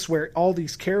place where all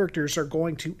these characters are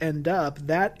going to end up,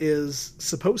 that is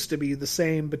supposed to be the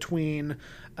same between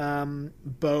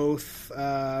both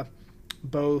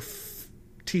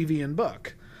TV and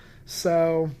book.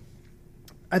 So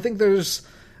I think there's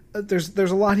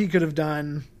a lot he could have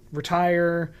done.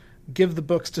 Retire, give the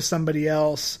books to somebody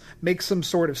else, make some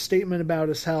sort of statement about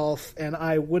his health, and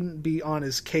I wouldn't be on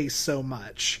his case so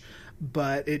much.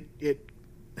 But it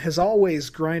has always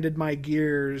grinded my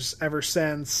gears ever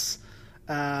since,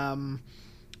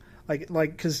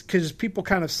 because people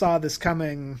kind of saw this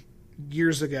coming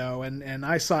years ago, and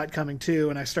I saw it coming too,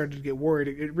 and I started to get worried.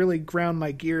 It really ground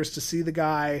my gears to see the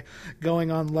guy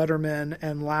going on Letterman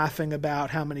and laughing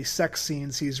about how many sex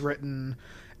scenes he's written,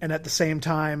 and at the same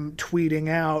time tweeting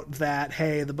out that,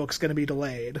 hey, the book's going to be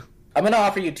delayed. I'm going to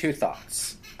offer you 2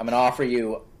 thoughts. I'm going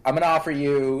to offer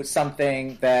you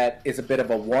something that is a bit of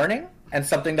a warning, and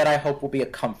something that I hope will be a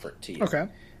comfort to you. Okay.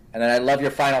 And then I'd love your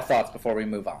final thoughts before we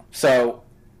move on. So,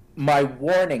 my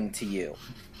warning to you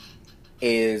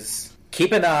is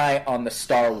keep an eye on the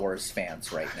Star Wars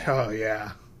fans right now. Oh,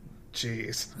 yeah.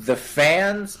 Jeez.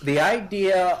 The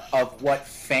idea of what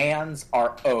fans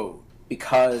are owed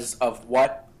because of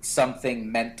what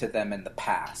something meant to them in the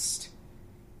past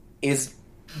is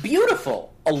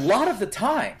beautiful a lot of the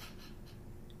time,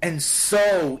 and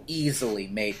so easily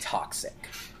made toxic.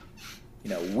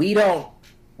 We don't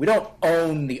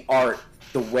own the art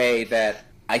the way that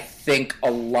I think a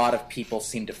lot of people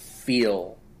seem to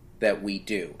feel that we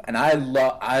do. And I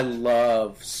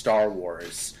love Star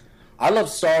Wars. I love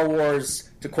Star Wars,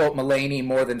 to quote Mulaney,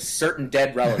 more than certain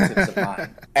dead relatives of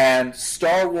mine. And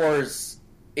Star Wars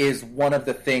is one of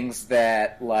the things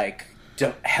that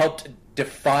helped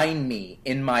define me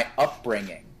in my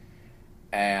upbringing.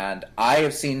 And I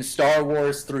have seen Star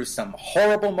Wars through some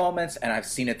horrible moments, and I've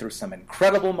seen it through some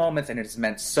incredible moments, and it has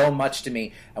meant so much to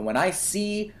me. And when I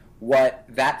see what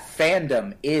that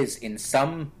fandom is in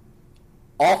some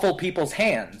awful people's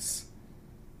hands,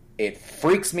 it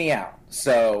freaks me out.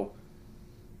 So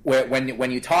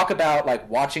when you talk about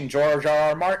watching George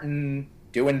R.R. Martin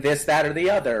doing this, that, or the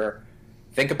other,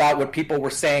 think about what people were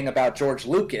saying about George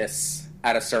Lucas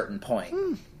at a certain point.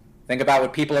 Think about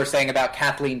what people are saying about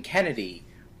Kathleen Kennedy,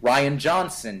 Rian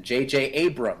Johnson, J.J.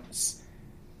 Abrams.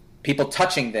 People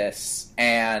touching this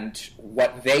and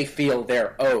what they feel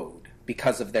they're owed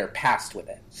because of their past with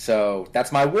it. So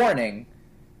that's my warning.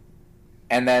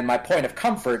 And then my point of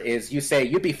comfort is, you say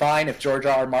you'd be fine if George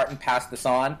R.R. Martin passed this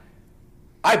on.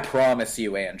 I promise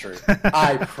you, Andrew.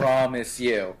 I promise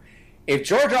you. If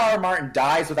George R.R. Martin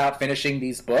dies without finishing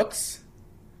these books,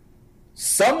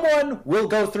 someone will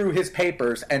go through his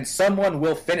papers and someone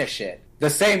will finish it the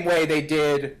same way they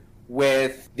did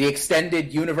with the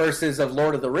extended universes of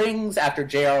Lord of the Rings after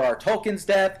J.R.R. Tolkien's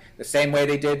death, the same way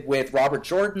they did with Robert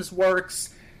Jordan's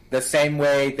works, the same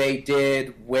way they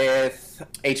did with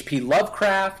H.P.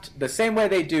 Lovecraft, the same way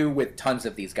they do with tons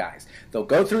of these guys. They'll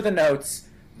go through the notes,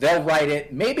 they'll write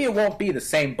it. Maybe it won't be the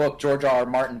same book George R.R.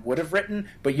 Martin would have written,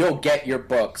 but you'll get your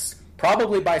books,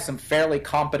 probably by some fairly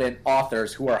competent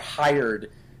authors who are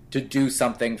hired to do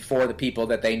something for the people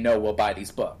that they know will buy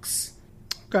these books.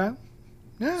 Okay.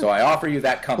 Yeah. So I offer you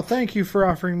that comfort. Well, thank you for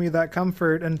offering me that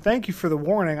comfort, and thank you for the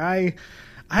warning. I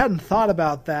hadn't thought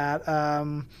about that.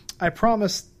 I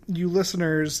promise you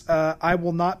listeners, I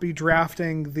will not be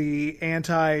drafting the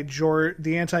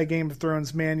anti-Game of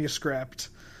Thrones manuscript.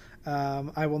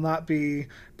 I will not be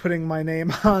putting my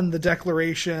name on the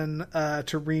declaration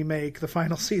to remake the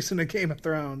final season of Game of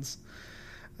Thrones.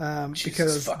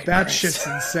 Because that shit's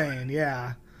insane,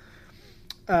 yeah.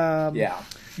 Yeah.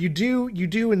 You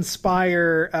do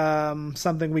inspire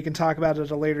something we can talk about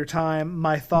at a later time.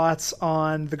 My thoughts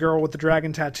on the Girl with the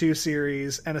Dragon Tattoo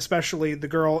series, and especially the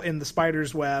Girl in the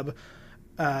Spider's Web,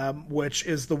 which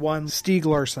is the one Stieg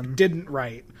Larsson didn't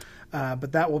write.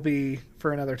 But that will be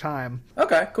for another time.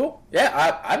 Okay, cool.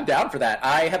 Yeah, I'm down for that.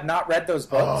 I have not read those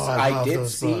books. I did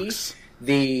see books.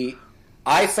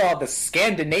 I saw the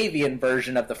Scandinavian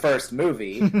version of the first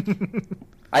movie.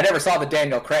 I never saw the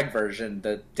Daniel Craig version,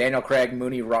 the Daniel Craig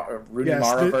Rooney Mara version.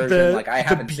 I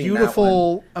haven't seen that one. The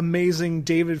beautiful, amazing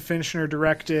David Fincher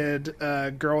directed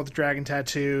Girl with the Dragon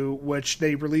Tattoo, which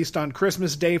they released on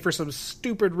Christmas Day for some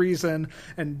stupid reason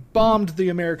and bombed the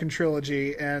American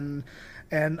trilogy. And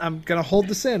I'm going to hold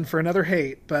this in for another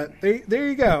hate. But there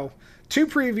you go. 2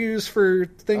 previews for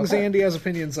things Andy has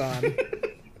opinions on.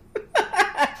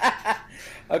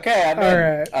 Okay, I'm in. All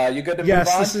right. You good to move on?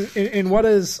 Yes, this is in what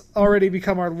has already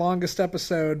become our longest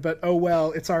episode, but oh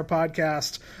well, it's our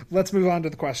podcast. Let's move on to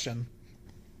the question.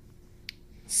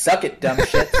 Suck it, dumb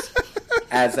shits,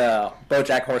 as a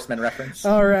BoJack Horseman reference.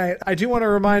 All right. I do want to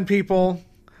remind people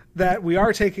that we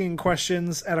are taking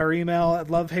questions at our email at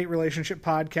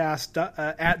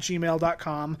lovehaterelationshippodcast at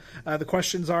gmail.com. The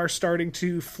questions are starting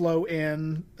to flow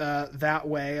in that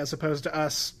way, as opposed to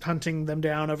us hunting them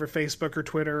down over Facebook or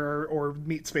Twitter or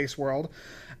Meet Space World.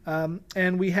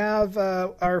 And we have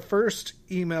our first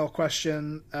email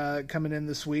question coming in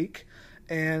this week,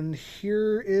 and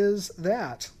here is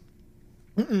that.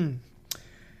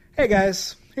 Hey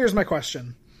guys, here's my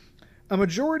question. A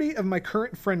majority of my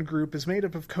current friend group is made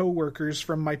up of co-workers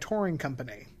from my touring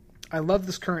company. I love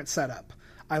this current setup.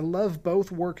 I love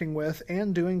both working with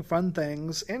and doing fun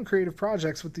things and creative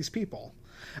projects with these people.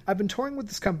 I've been touring with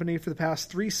this company for the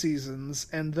past 3 seasons,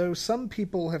 and though some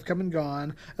people have come and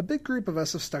gone, a big group of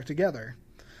us have stuck together.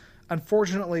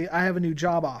 Unfortunately, I have a new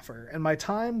job offer, and my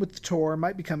time with the tour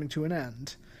might be coming to an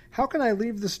end. How can I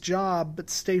leave this job but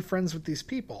stay friends with these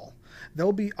people?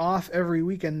 They'll be off every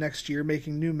weekend next year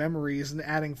making new memories and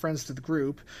adding friends to the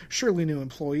group, surely new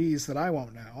employees that I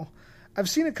won't know. I've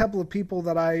seen a couple of people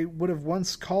that I would have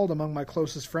once called among my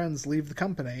closest friends leave the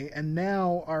company, and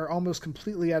now are almost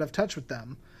completely out of touch with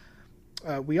them.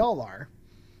 We all are.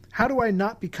 How do I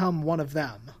not become one of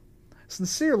them?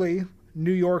 Sincerely,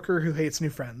 New Yorker who hates new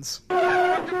friends.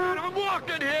 I'm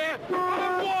walking here!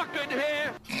 I'm walking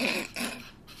here!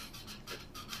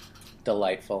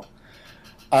 Delightful.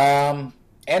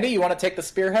 Andy, you want to take the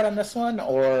spearhead on this one,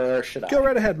 or should I? Go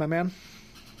right ahead, my man.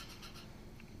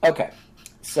 Okay.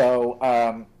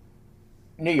 So,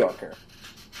 New Yorker.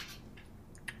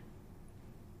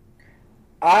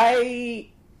 Right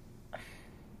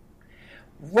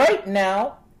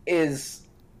now is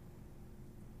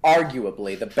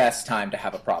arguably the best time to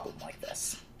have a problem like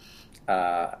this.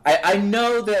 I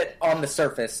know that on the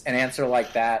surface, an answer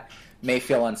like that may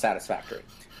feel unsatisfactory,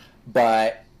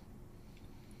 but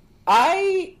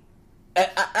I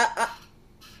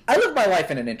live my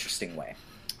life in an interesting way.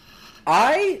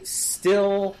 I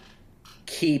still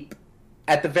keep,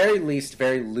 at the very least,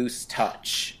 very loose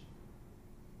touch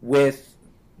with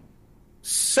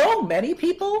so many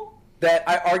people that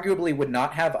I arguably would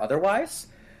not have otherwise.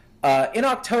 In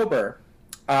October,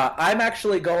 I'm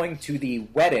actually going to the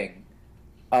wedding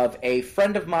of a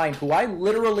friend of mine who I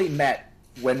literally met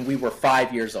when we were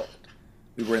 5 years old.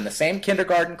 We were in the same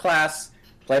kindergarten class,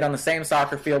 played on the same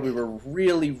soccer field. We were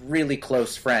really, really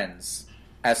close friends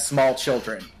as small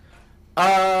children.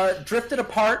 Drifted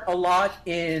apart a lot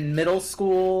in middle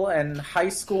school and high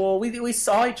school. We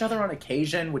saw each other on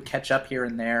occasion, would catch up here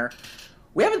and there.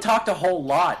 We haven't talked a whole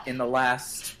lot in the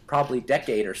last probably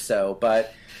decade or so,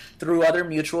 but through other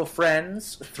mutual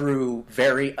friends, through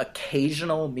very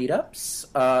occasional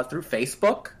meetups, through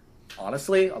Facebook,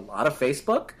 honestly, a lot of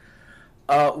Facebook,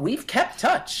 we've kept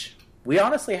touch. We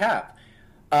honestly have.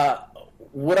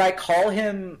 Would I call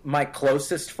him my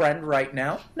closest friend right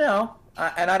now? No.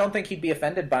 And I don't think he'd be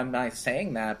offended by my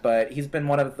saying that, but he's been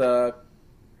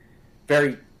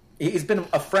he's been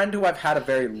a friend who I've had a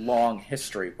very long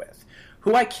history with,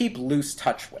 who I keep loose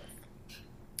touch with.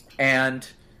 And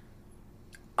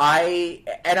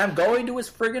I'm going to his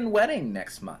friggin' wedding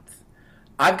next month.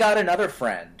 I've got another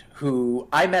friend who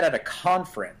I met at a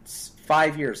conference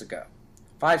 6 years ago.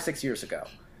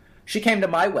 She came to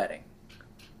my wedding.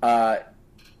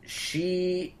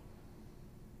 She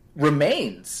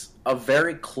remains a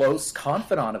very close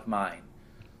confidant of mine.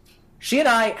 She and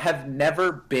I have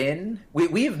never been...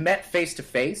 We've met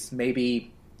face-to-face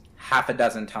maybe half a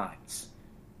dozen times.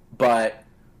 But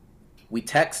we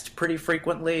text pretty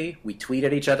frequently. We tweet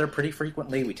at each other pretty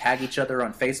frequently. We tag each other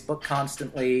on Facebook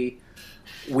constantly.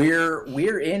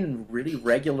 We're in really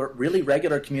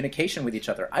regular communication with each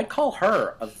other. I'd call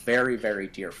her a very, very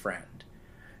dear friend.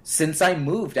 Since I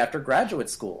moved after graduate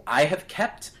school, I have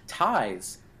kept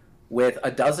ties with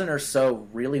a dozen or so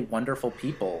really wonderful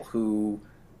people who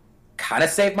kind of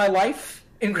saved my life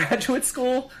in graduate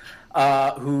school,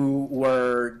 who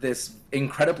were this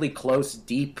incredibly close,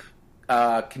 deep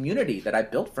community that I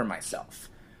built for myself.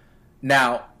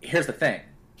 Now, here's the thing.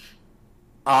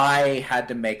 I had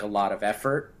to make a lot of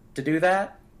effort to do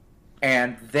that,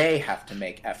 and they have to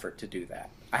make effort to do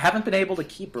that. I haven't been able to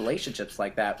keep relationships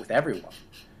like that with everyone.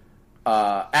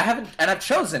 I've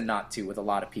chosen not to with a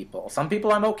lot of people. Some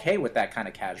people I'm okay with that kind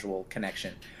of casual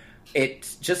connection.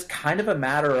 It's just kind of a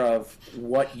matter of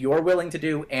what you're willing to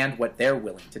do and what they're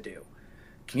willing to do.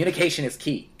 Communication is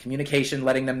key. Communication,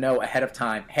 letting them know ahead of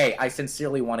time, hey, I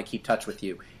sincerely want to keep touch with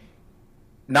you.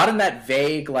 Not in that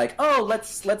vague, like, oh,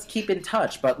 let's keep in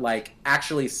touch, but like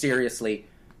actually seriously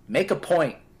make a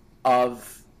point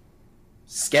of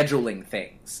scheduling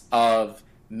things, of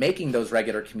making those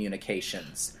regular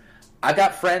communications. I've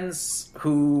got friends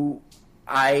who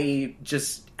I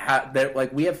just have,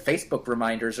 like, we have Facebook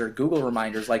reminders or Google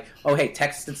reminders, like, oh, hey,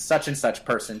 text such and such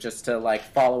person just to, like,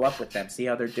 follow up with them, see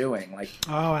how they're doing. Like,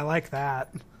 oh, I like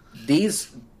that.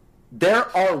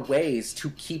 There are ways to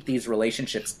keep these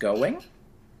relationships going,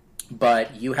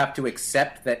 but you have to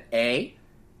accept that, A,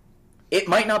 it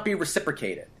might not be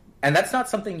reciprocated. And that's not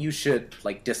something you should,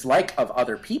 like, dislike of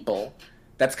other people.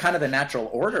 That's kind of the natural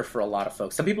order for a lot of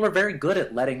folks. Some people are very good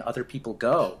at letting other people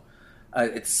go.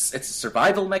 It's a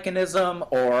survival mechanism,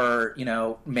 or, you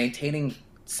know, maintaining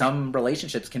some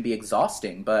relationships can be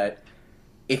exhausting. But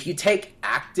if you take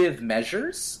active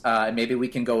measures, and maybe we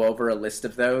can go over a list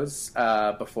of those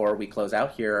before we close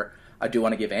out here. I do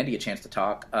want to give Andy a chance to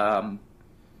talk.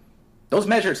 Those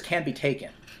measures can be taken.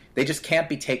 They just can't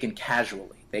be taken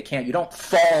casually. You don't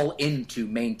fall into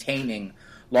maintaining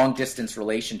long-distance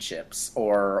relationships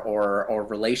or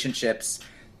relationships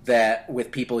that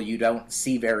with people you don't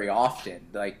see very often.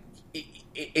 Like,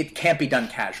 it can't be done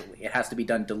casually. It has to be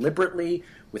done deliberately,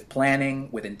 with planning,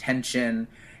 with intention,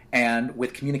 and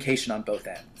with communication on both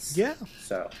ends. Yeah.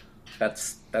 So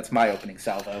that's my opening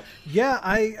salvo. Yeah,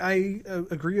 I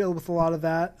agree with a lot of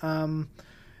that.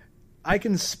 I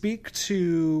can speak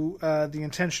to the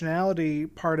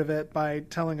intentionality part of it by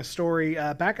telling a story.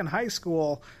 Back in high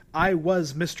school, I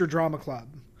was Mr. Drama Club,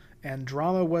 and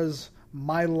drama was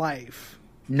my life.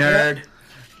 Nerd.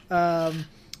 Yeah.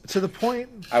 To the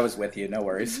point... I was with you, no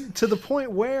worries. To the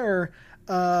point where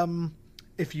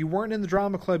if you weren't in the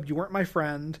drama club, you weren't my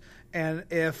friend, and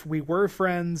if we were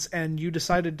friends and you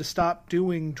decided to stop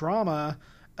doing drama...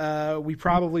 we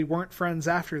probably weren't friends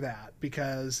after that,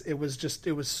 because it was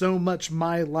so much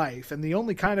my life. And the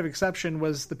only kind of exception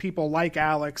was the people like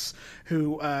Alex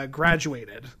who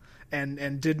graduated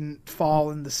and didn't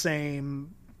fall in the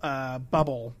same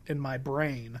bubble in my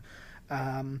brain.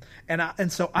 And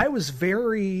so I was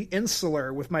very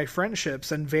insular with my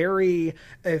friendships, and it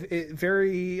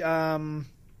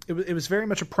was very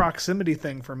much a proximity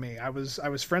thing for me. I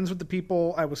was friends with the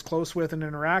people I was close with and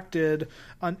interacted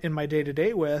in my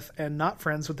day-to-day with, and not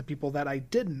friends with the people that I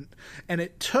didn't. And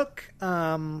it took,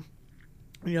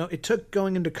 it took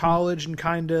going into college and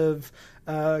kind of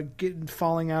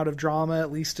falling out of drama, at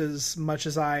least as much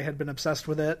as I had been obsessed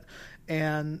with it.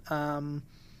 And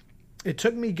it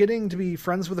took me getting to be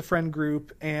friends with a friend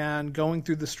group and going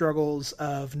through the struggles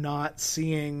of not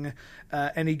seeing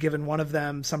any given one of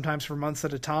them, sometimes for months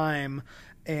at a time,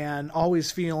 and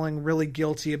always feeling really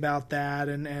guilty about that,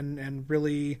 and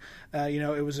really,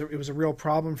 it was a real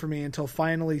problem for me, until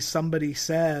finally somebody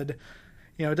said,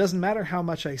 it doesn't matter how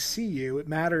much I see you, it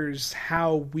matters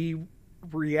how we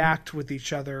react with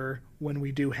each other when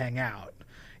we do hang out.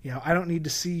 I don't need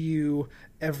to see you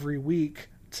every week.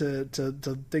 to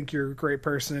think you're a great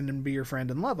person and be your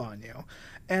friend and love on you.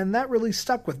 And that really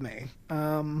stuck with me.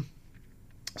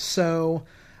 So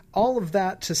all of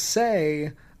that to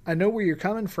say, I know where you're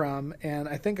coming from, and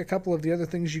I think a couple of the other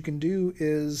things you can do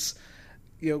is,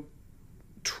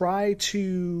 try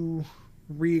to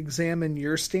re-examine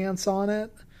your stance on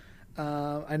it.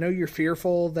 I know you're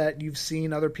fearful that you've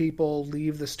seen other people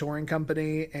leave this touring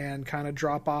company and kind of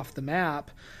drop off the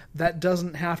map. That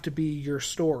doesn't have to be your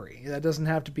story. That doesn't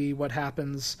have to be what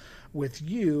happens with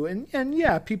you. And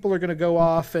yeah, people are going to go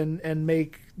off and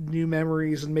make new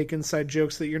memories and make inside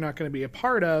jokes that you're not going to be a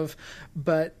part of,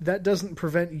 but that doesn't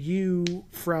prevent you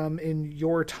from, in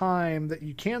your time that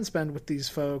you can spend with these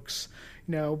folks,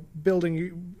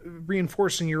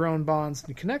 reinforcing your own bonds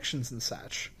and connections and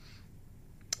such.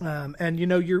 And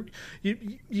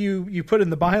you put in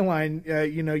the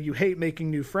byline, you hate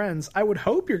making new friends. I would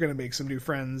hope you're going to make some new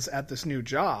friends at this new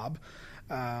job.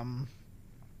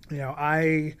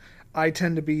 I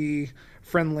tend to be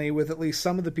friendly with at least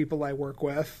some of the people I work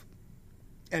with,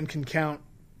 and can count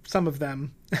some of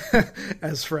them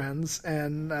as friends.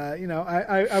 And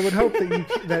I would hope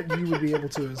that you would be able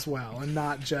to as well, and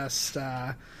not just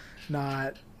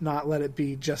not let it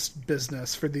be just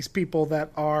business for these people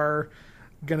that are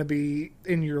going to be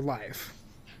in your life.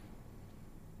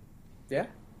 Yeah.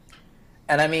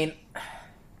 And I mean,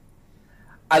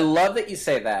 I love that you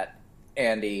say that,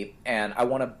 Andy, and I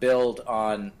want to build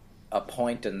on a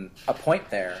point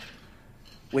there,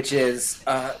 which is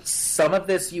some of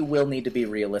this you will need to be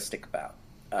realistic about.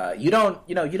 You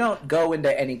don't go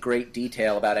into any great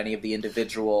detail about any of the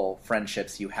individual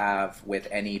friendships you have with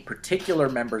any particular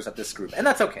members of this group, and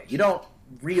that's okay. You don't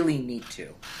really need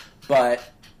to. But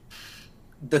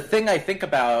the thing I think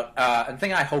about, and the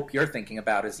thing I hope you're thinking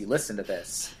about as you listen to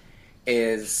this,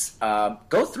 is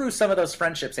go through some of those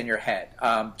friendships in your head,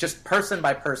 just person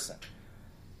by person.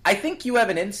 I think you have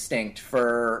an instinct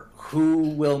for who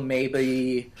will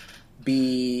maybe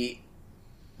be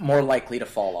more likely to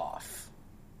fall off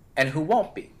and who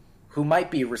won't be, who might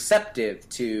be receptive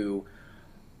to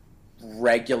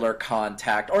regular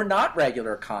contact or not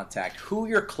regular contact, who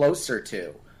you're closer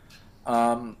to.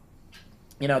 The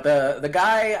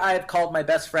guy I've called my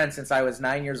best friend since I was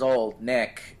 9 years old,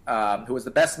 Nick, who was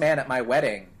the best man at my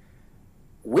wedding,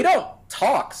 we don't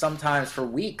talk sometimes for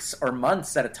weeks or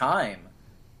months at a time.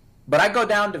 But I go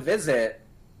down to visit,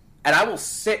 and I will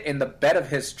sit in the bed of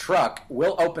his truck,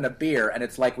 we'll open a beer, and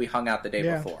it's like we hung out the day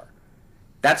before.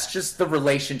 That's just the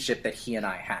relationship that he and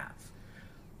I have.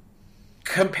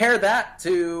 Compare that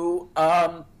to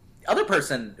other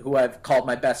person who I've called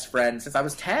my best friend since I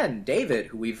was 10, David,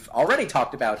 who we've already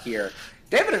talked about here.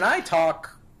 David and I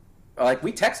talk,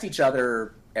 we text each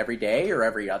other every day or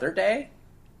every other day.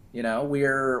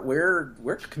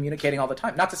 We're communicating all the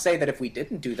time. Not to say that if we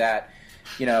didn't do that,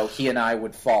 he and I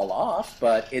would fall off,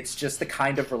 but it's just the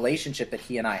kind of relationship that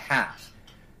he and I have.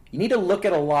 You need to look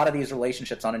at a lot of these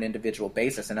relationships on an individual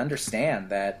basis and understand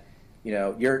that,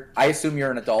 I assume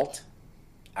you're an adult.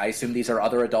 I assume these are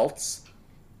other adults.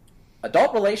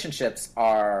 Adult relationships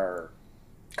are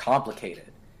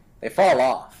complicated. They fall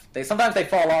off. Sometimes they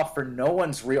fall off for no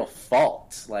one's real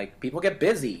fault. Like, people get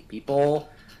busy. People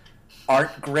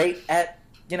aren't great at,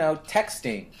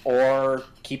 texting or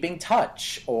keeping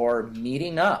touch or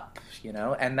meeting up,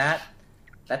 and that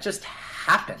just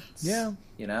happens. Yeah.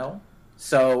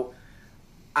 So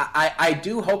I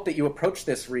do hope that you approach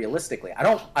this realistically. I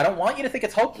don't want you to think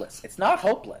it's hopeless. It's not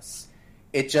hopeless.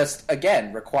 It just,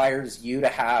 again, requires you to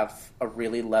have a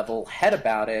really level head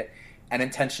about it and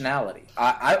intentionality.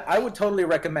 I would totally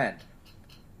recommend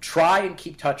try and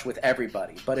keep touch with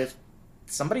everybody. But if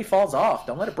somebody falls off,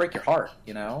 don't let it break your heart,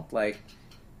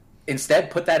 Instead,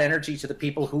 put that energy to the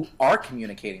people who are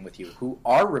communicating with you, who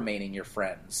are remaining your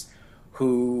friends,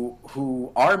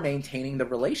 who are maintaining the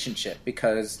relationship,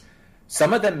 because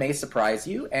some of them may surprise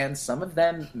you and some of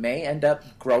them may end up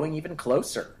growing even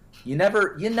closer. You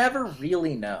never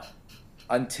really know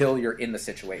until you're in the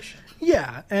situation.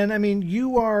 Yeah, and I mean,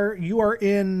 you are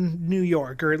in New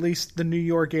York, or at least the New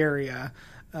York area,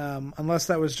 unless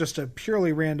that was just a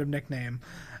purely random nickname.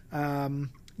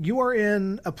 You are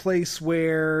in a place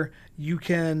where you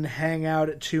can hang out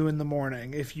at 2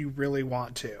 a.m. if you really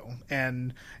want to,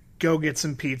 and go get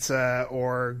some pizza,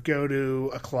 or go to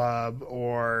a club,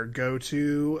 or go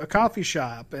to a coffee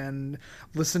shop and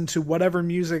listen to whatever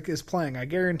music is playing. I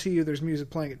guarantee you there's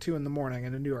music playing at 2 a.m.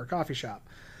 in a New York coffee shop.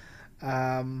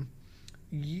 Both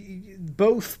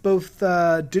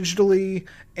digitally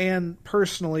and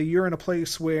personally, you're in a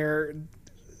place where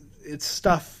it's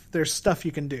stuff. There's stuff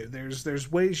you can do.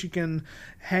 There's ways you can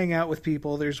hang out with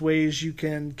people. There's ways you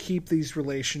can keep these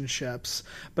relationships.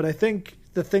 But I think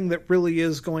the thing that really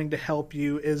is going to help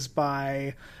you is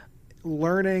by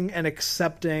learning and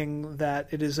accepting that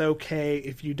it is okay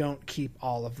if you don't keep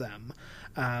all of them.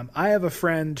 I have a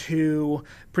friend who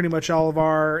pretty much all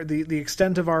of the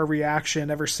extent of our reaction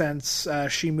ever since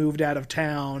she moved out of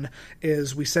town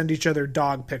is we send each other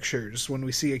dog pictures when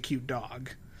we see a cute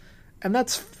dog. And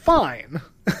that's fine.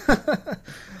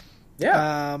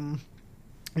 Yeah.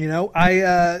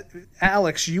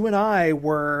 Alex, you and I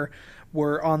were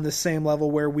on the same level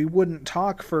where we wouldn't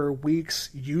talk for weeks,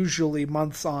 usually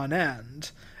months on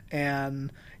end.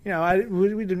 And, we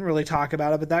didn't really talk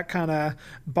about it, but that kind of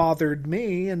bothered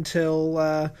me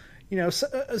until,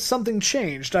 something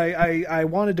changed. I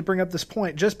wanted to bring up this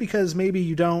point just because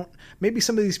maybe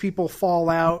some of these people fall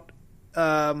out,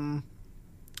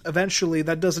 eventually.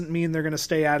 That doesn't mean they're going to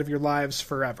stay out of your lives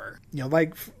forever.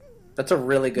 That's a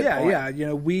really good point.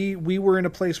 Yeah. We were in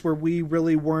a place where we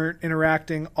really weren't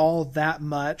interacting all that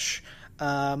much.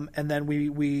 And then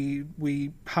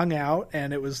we hung out,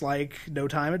 and it was like no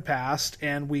time had passed,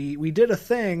 and we did a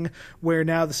thing where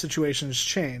now the situation has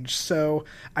changed. So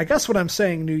I guess what I'm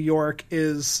saying, New York,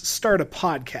 is start a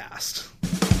podcast.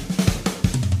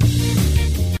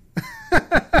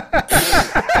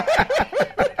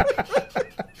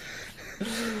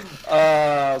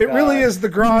 It really is the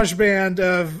garage band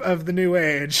of the new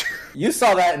age. You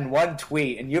saw that in one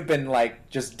tweet, and you've been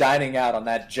just dining out on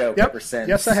that joke ever since.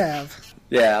 Yes, I have.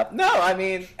 Yeah. No, I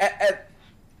mean,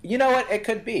 you know what? It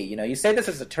could be. You say this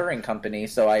is a touring company,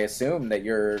 so I assume that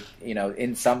you're,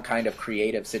 in some kind of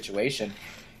creative situation.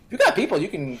 If you got people you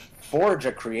can forge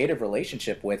a creative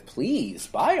relationship with, please,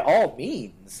 by all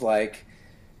means.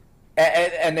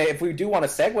 And if we do want to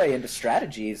segue into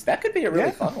strategies, that could be a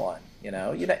really fun one.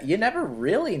 You never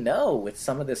really know with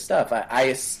some of this stuff.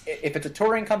 If it's a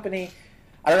touring company,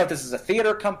 I don't know if this is a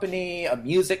theater company, a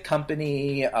music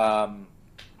company,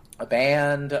 a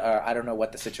band, I don't know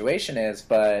what the situation is,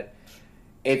 but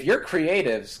if you're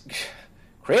creatives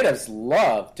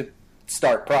love to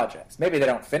start projects. Maybe they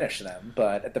don't finish them,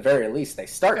 but at the very least they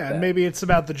start them. And maybe it's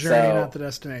about the journey, not the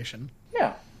destination.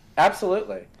 Yeah,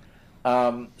 absolutely.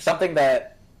 Something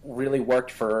that really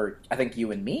worked for, I think,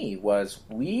 you and me was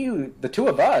the two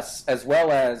of us, as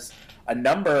well as a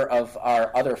number of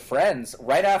our other friends,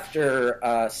 right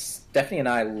after Stephanie and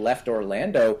I left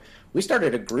Orlando, we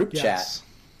started a group chat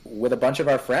with a bunch of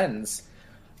our friends,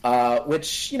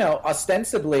 which,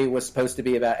 ostensibly was supposed to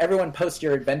be about everyone post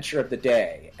your adventure of the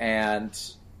day. And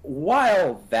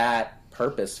while that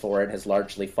purpose for it has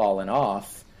largely fallen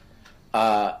off,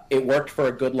 it worked for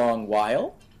a good long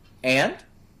while. And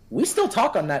we still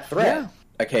talk on that thread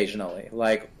occasionally.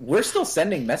 We're still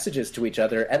sending messages to each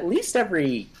other at least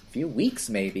every few weeks,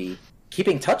 maybe,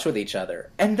 keeping touch with each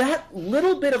other. And that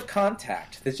little bit of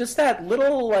contact, there's just that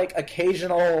little,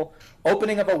 occasional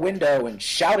opening of a window and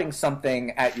shouting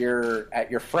something at your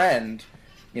friend,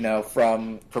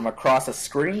 from across a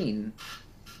screen.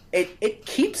 It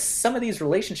keeps some of these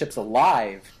relationships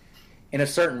alive in a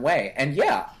certain way. And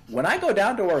when I go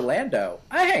down to Orlando,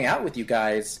 I hang out with you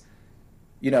guys.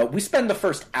 We spend the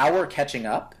first hour catching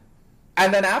up,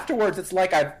 and then afterwards it's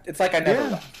like I never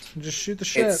left. Just shoot the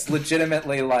shit. It's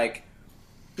legitimately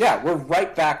we're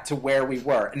right back to where we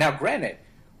were. Now, granted,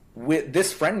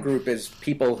 this friend group is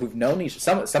people who've known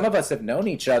some of us have known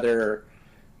each other,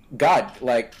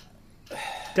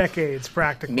 decades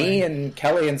practically. Me and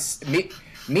Kelly and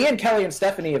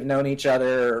Stephanie have known each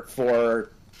other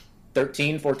for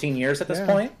 13, 14 years at this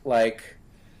point.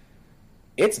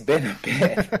 It's been a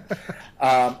bit.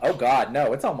 Oh God,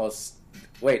 no! It's almost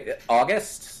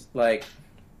August.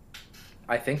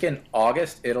 I think in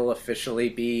August it'll officially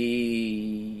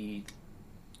be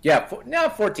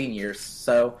 14 years.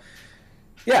 So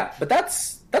but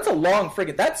that's a long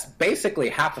friggin'. That's basically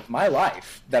half of my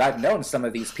life that I've known some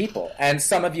of these people, and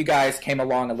some of you guys came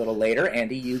along a little later.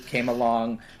 Andy, you came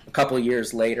along a couple of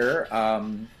years later.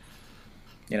 And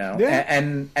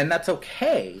that's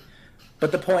okay.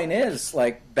 But the point is,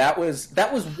 that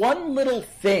was one little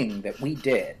thing that we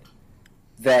did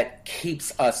that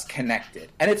keeps us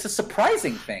connected. And it's a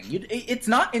surprising thing. It's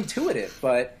not intuitive,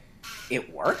 but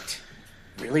it worked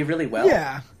really, really well.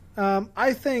 Yeah.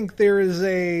 I think there is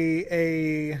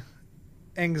a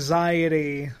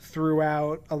anxiety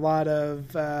throughout a lot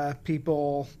of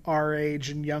people our age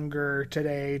and younger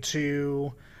today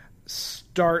to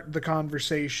start the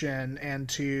conversation and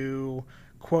to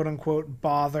quote-unquote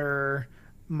bother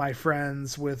my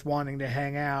friends with wanting to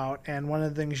hang out. And one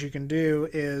of the things you can do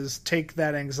is take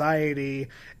that anxiety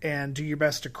and do your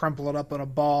best to crumple it up in a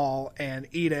ball and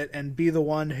eat it and be the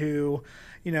one who,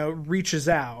 reaches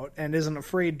out and isn't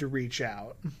afraid to reach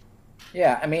out.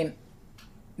 Yeah, I mean,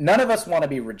 none of us want to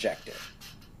be rejected.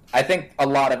 I think a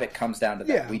lot of it comes down to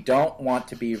that. Yeah. We don't want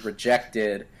to be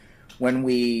rejected when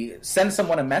we send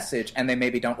someone a message and they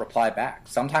maybe don't reply back,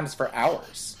 sometimes for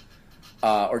hours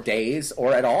or days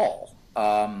or at all.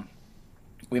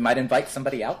 We might invite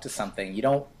somebody out to something.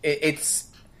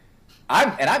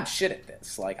 I'm shit at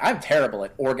this. Like, I'm terrible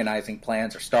at organizing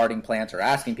plans or starting plans or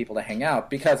asking people to hang out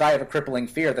because I have a crippling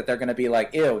fear that they're going to be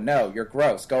like, ew, no, you're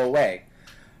gross, go away.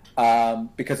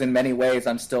 Because in many ways,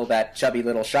 I'm still that chubby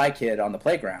little shy kid on the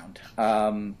playground.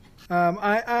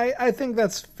 I think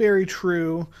that's very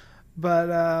true, but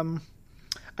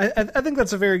I think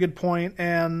that's a very good point.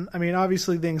 And I mean,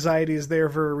 obviously, the anxiety is there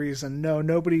for a reason. No,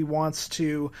 nobody wants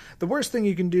to. The worst thing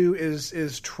you can do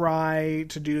is try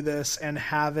to do this and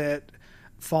have it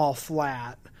fall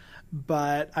flat.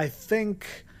 But I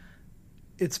think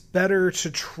it's better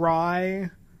to try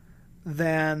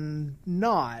than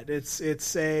not. There's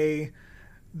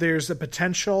a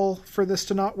potential for this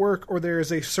to not work, or there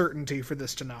is a certainty for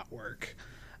this to not work.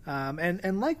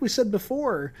 And like we said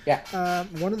before,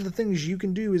 one of the things you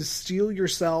can do is steel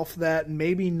yourself that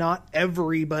maybe not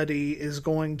everybody is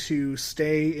going to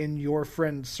stay in your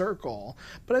friend circle.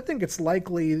 But I think it's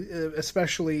likely,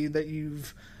 especially that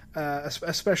you've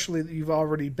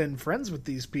already been friends with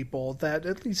these people, that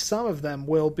at least some of them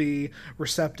will be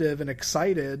receptive and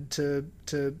excited to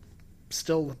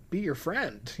still be your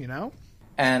friend, you know?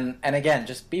 And again,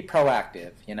 just be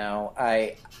proactive, you know?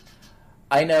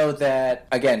 I know that,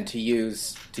 again, to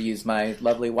use my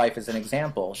lovely wife as an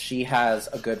example, she has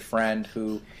a good friend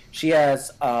who she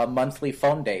has a monthly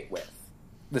phone date with.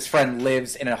 This friend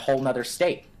lives in a whole nother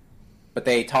state, but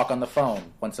they talk on the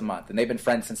phone once a month, and they've been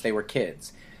friends since they were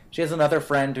kids. She has another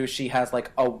friend who she has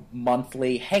like a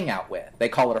monthly hangout with. They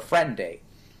call it a friend date.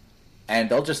 And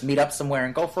they'll just meet up somewhere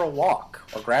and go for a walk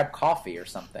or grab coffee or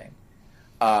something.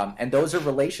 And those are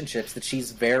relationships that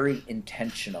she's very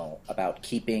intentional about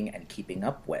keeping and keeping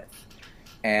up with.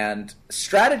 And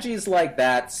strategies like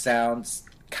that sounds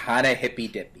kind of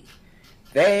hippy-dippy.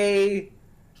 They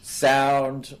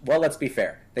sound, well, let's be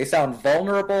fair, they sound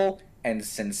vulnerable and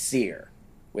sincere,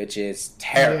 which is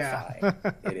terrifying.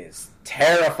 Yeah. It is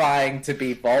terrifying to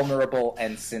be vulnerable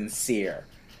and sincere.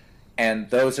 And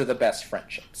those are the best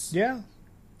friendships. Yeah.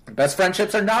 The best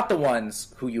friendships are not the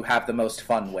ones who you have the most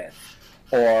fun with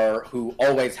or who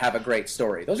always have a great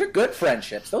story. Those are good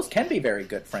friendships. Those can be very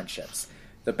good friendships.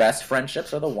 The best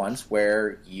friendships are the ones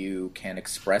where you can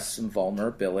express some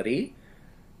vulnerability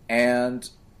and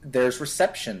there's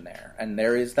reception there and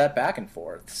there is that back and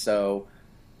forth. So,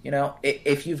 you know,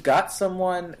 if you've got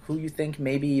someone who you think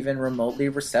maybe even remotely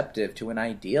receptive to an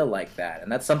idea like that, and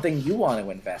that's something you want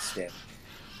to invest in,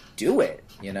 do it,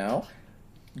 you know?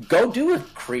 Go do a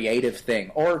creative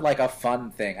thing or like a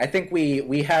fun thing. I think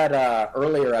we had an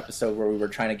earlier episode where we were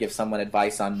trying to give someone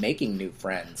advice on making new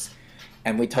friends.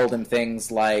 And we told him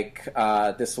things like,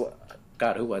 God,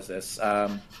 who was this?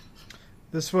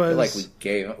 This was... like we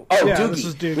gave him... Oh, yeah, Doogie. This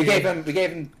was Doogie. We gave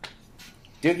him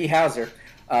Doogie Howser.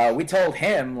 We told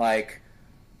him, like,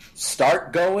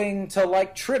 start going to,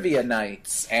 like, trivia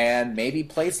nights and maybe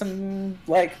play some,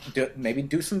 like, maybe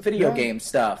do some video game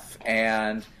stuff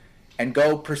and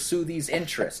go pursue these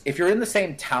interests. If you're in the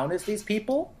same town as these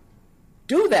people,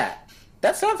 do that.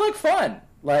 That sounds like fun.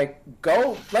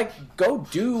 Go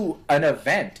do an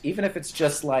event, even if it's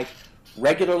just, like,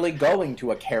 regularly going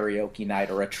to a karaoke night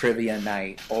or a trivia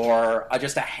night or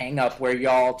just a hang-up where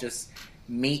y'all just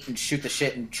meet and shoot the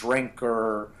shit and drink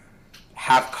or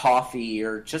have coffee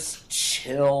or just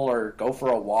chill or go for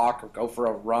a walk or go for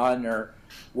a run or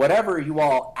whatever you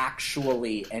all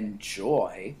actually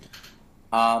enjoy.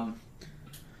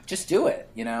 Just do it,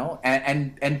 you know,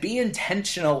 and be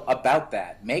intentional about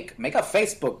that. Make a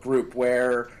Facebook group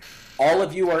where all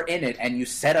of you are in it and you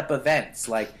set up events.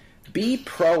 Like, be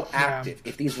proactive. Yeah.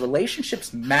 If these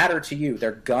relationships matter to you,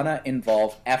 they're gonna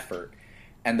involve effort.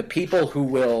 And the people who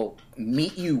will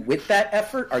meet you with that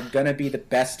effort are gonna be the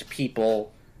best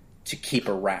people to keep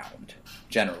around,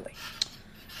 generally.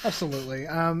 Absolutely.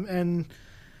 And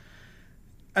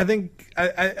I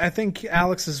think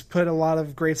Alex has put a lot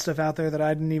of great stuff out there that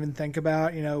I didn't even think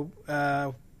about. You know,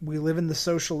 we live in the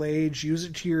social age. Use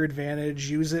it to your advantage.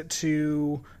 Use it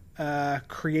to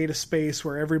create a space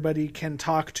where everybody can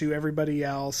talk to everybody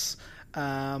else.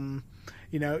 You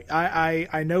know,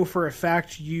 I know for a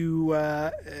fact you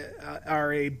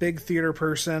are a big theater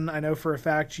person. I know for a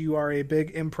fact you are a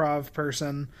big improv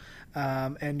person,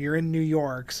 and you're in New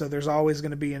York, so there's always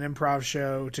going to be an improv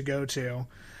show to go to.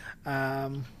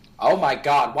 Oh my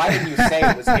God! Why didn't you say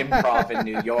it was improv in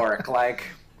New York? Like,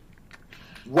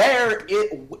 what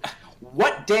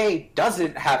day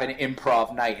doesn't have an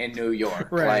improv night in New York?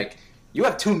 Right. Like, You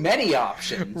have too many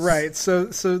options. Right. So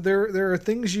there are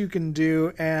things you can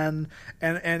do, and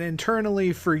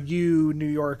internally for you, New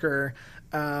Yorker,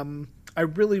 I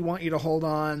really want you to hold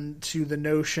on to the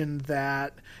notion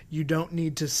that you don't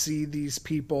need to see these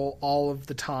people all of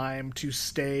the time to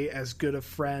stay as good a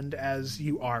friend as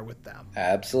you are with them.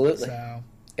 Absolutely. So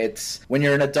it's when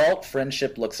you're an adult,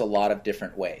 friendship looks a lot of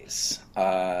different ways.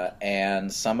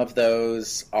 And some of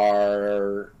those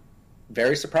are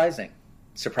very surprising.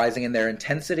 Surprising in their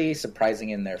intensity, surprising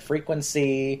in their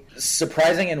frequency,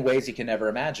 surprising in ways you can never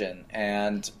imagine.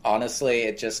 And honestly,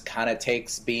 it just kind of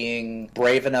takes being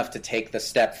brave enough to take the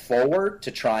step forward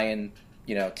to try and,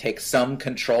 take some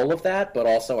control of that, but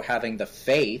also having the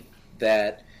faith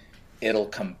that it'll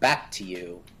come back to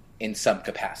you in some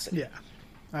capacity. Yeah,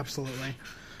 absolutely.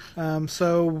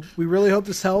 So we really hope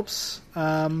this helps.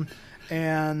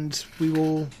 And we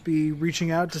will be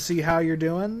reaching out to see how you're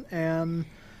doing. And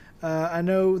I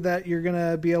know that you're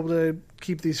going to be able to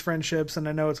keep these friendships, and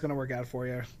I know it's going to work out for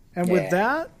you. And with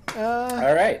that,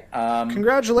 all right.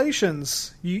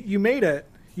 Congratulations. You made it.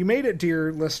 You made it,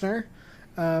 dear listener,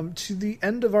 to the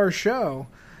end of our show.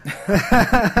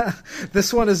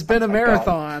 This one has been a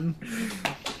marathon.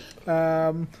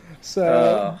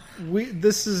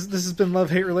 This has been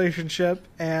Love-Hate Relationship,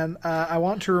 and I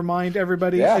want to remind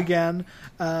everybody again,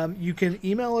 you can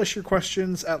email us your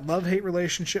questions at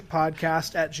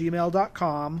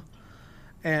lovehaterelationshippodcast@gmail.com,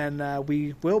 and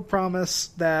we will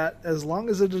promise that as long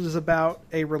as it is about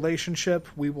a relationship,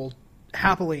 we will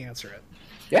happily answer it.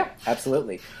 Yeah,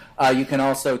 absolutely. You can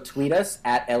also tweet us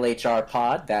at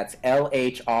LHRpod, that's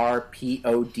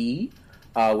LHRPOD,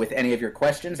 with any of your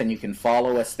questions, and you can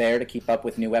follow us there to keep up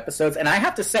with new episodes. And I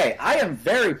have to say, I am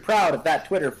very proud of that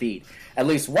Twitter feed. At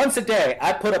least once a day,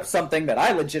 I put up something that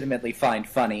I legitimately find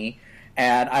funny,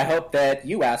 and I hope that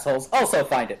you assholes also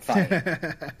find it funny.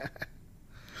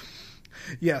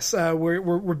 Yes,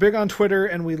 we're big on Twitter,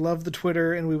 and we love the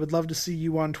Twitter, and we would love to see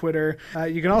you on Twitter.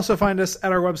 You can also find us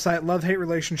at our website,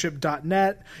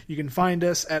 lovehaterelationship.net. You can find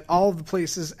us at all of the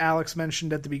places Alex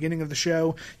mentioned at the beginning of the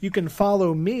show. You can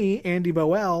follow me, Andy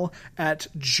Boel, at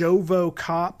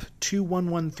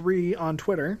JovoCop2113 on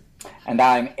Twitter. And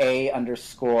I'm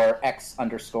A_X_RUIZ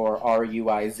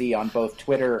on both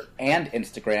Twitter and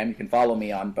Instagram. You can follow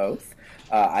me on both.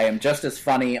 I am just as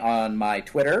funny on my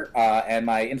Twitter, and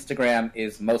my Instagram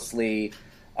is mostly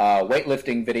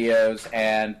weightlifting videos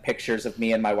and pictures of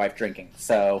me and my wife drinking.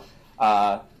 So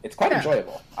it's quite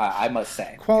enjoyable, I must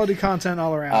say. Quality content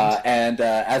all around.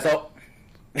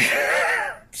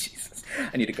 Jesus,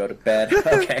 I need to go to bed.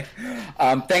 Okay.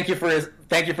 Thank you for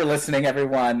listening,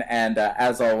 everyone. And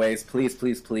as always, please,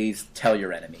 please, please tell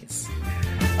your enemies.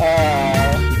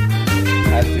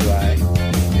 As do I.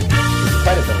 It's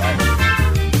quite a delight.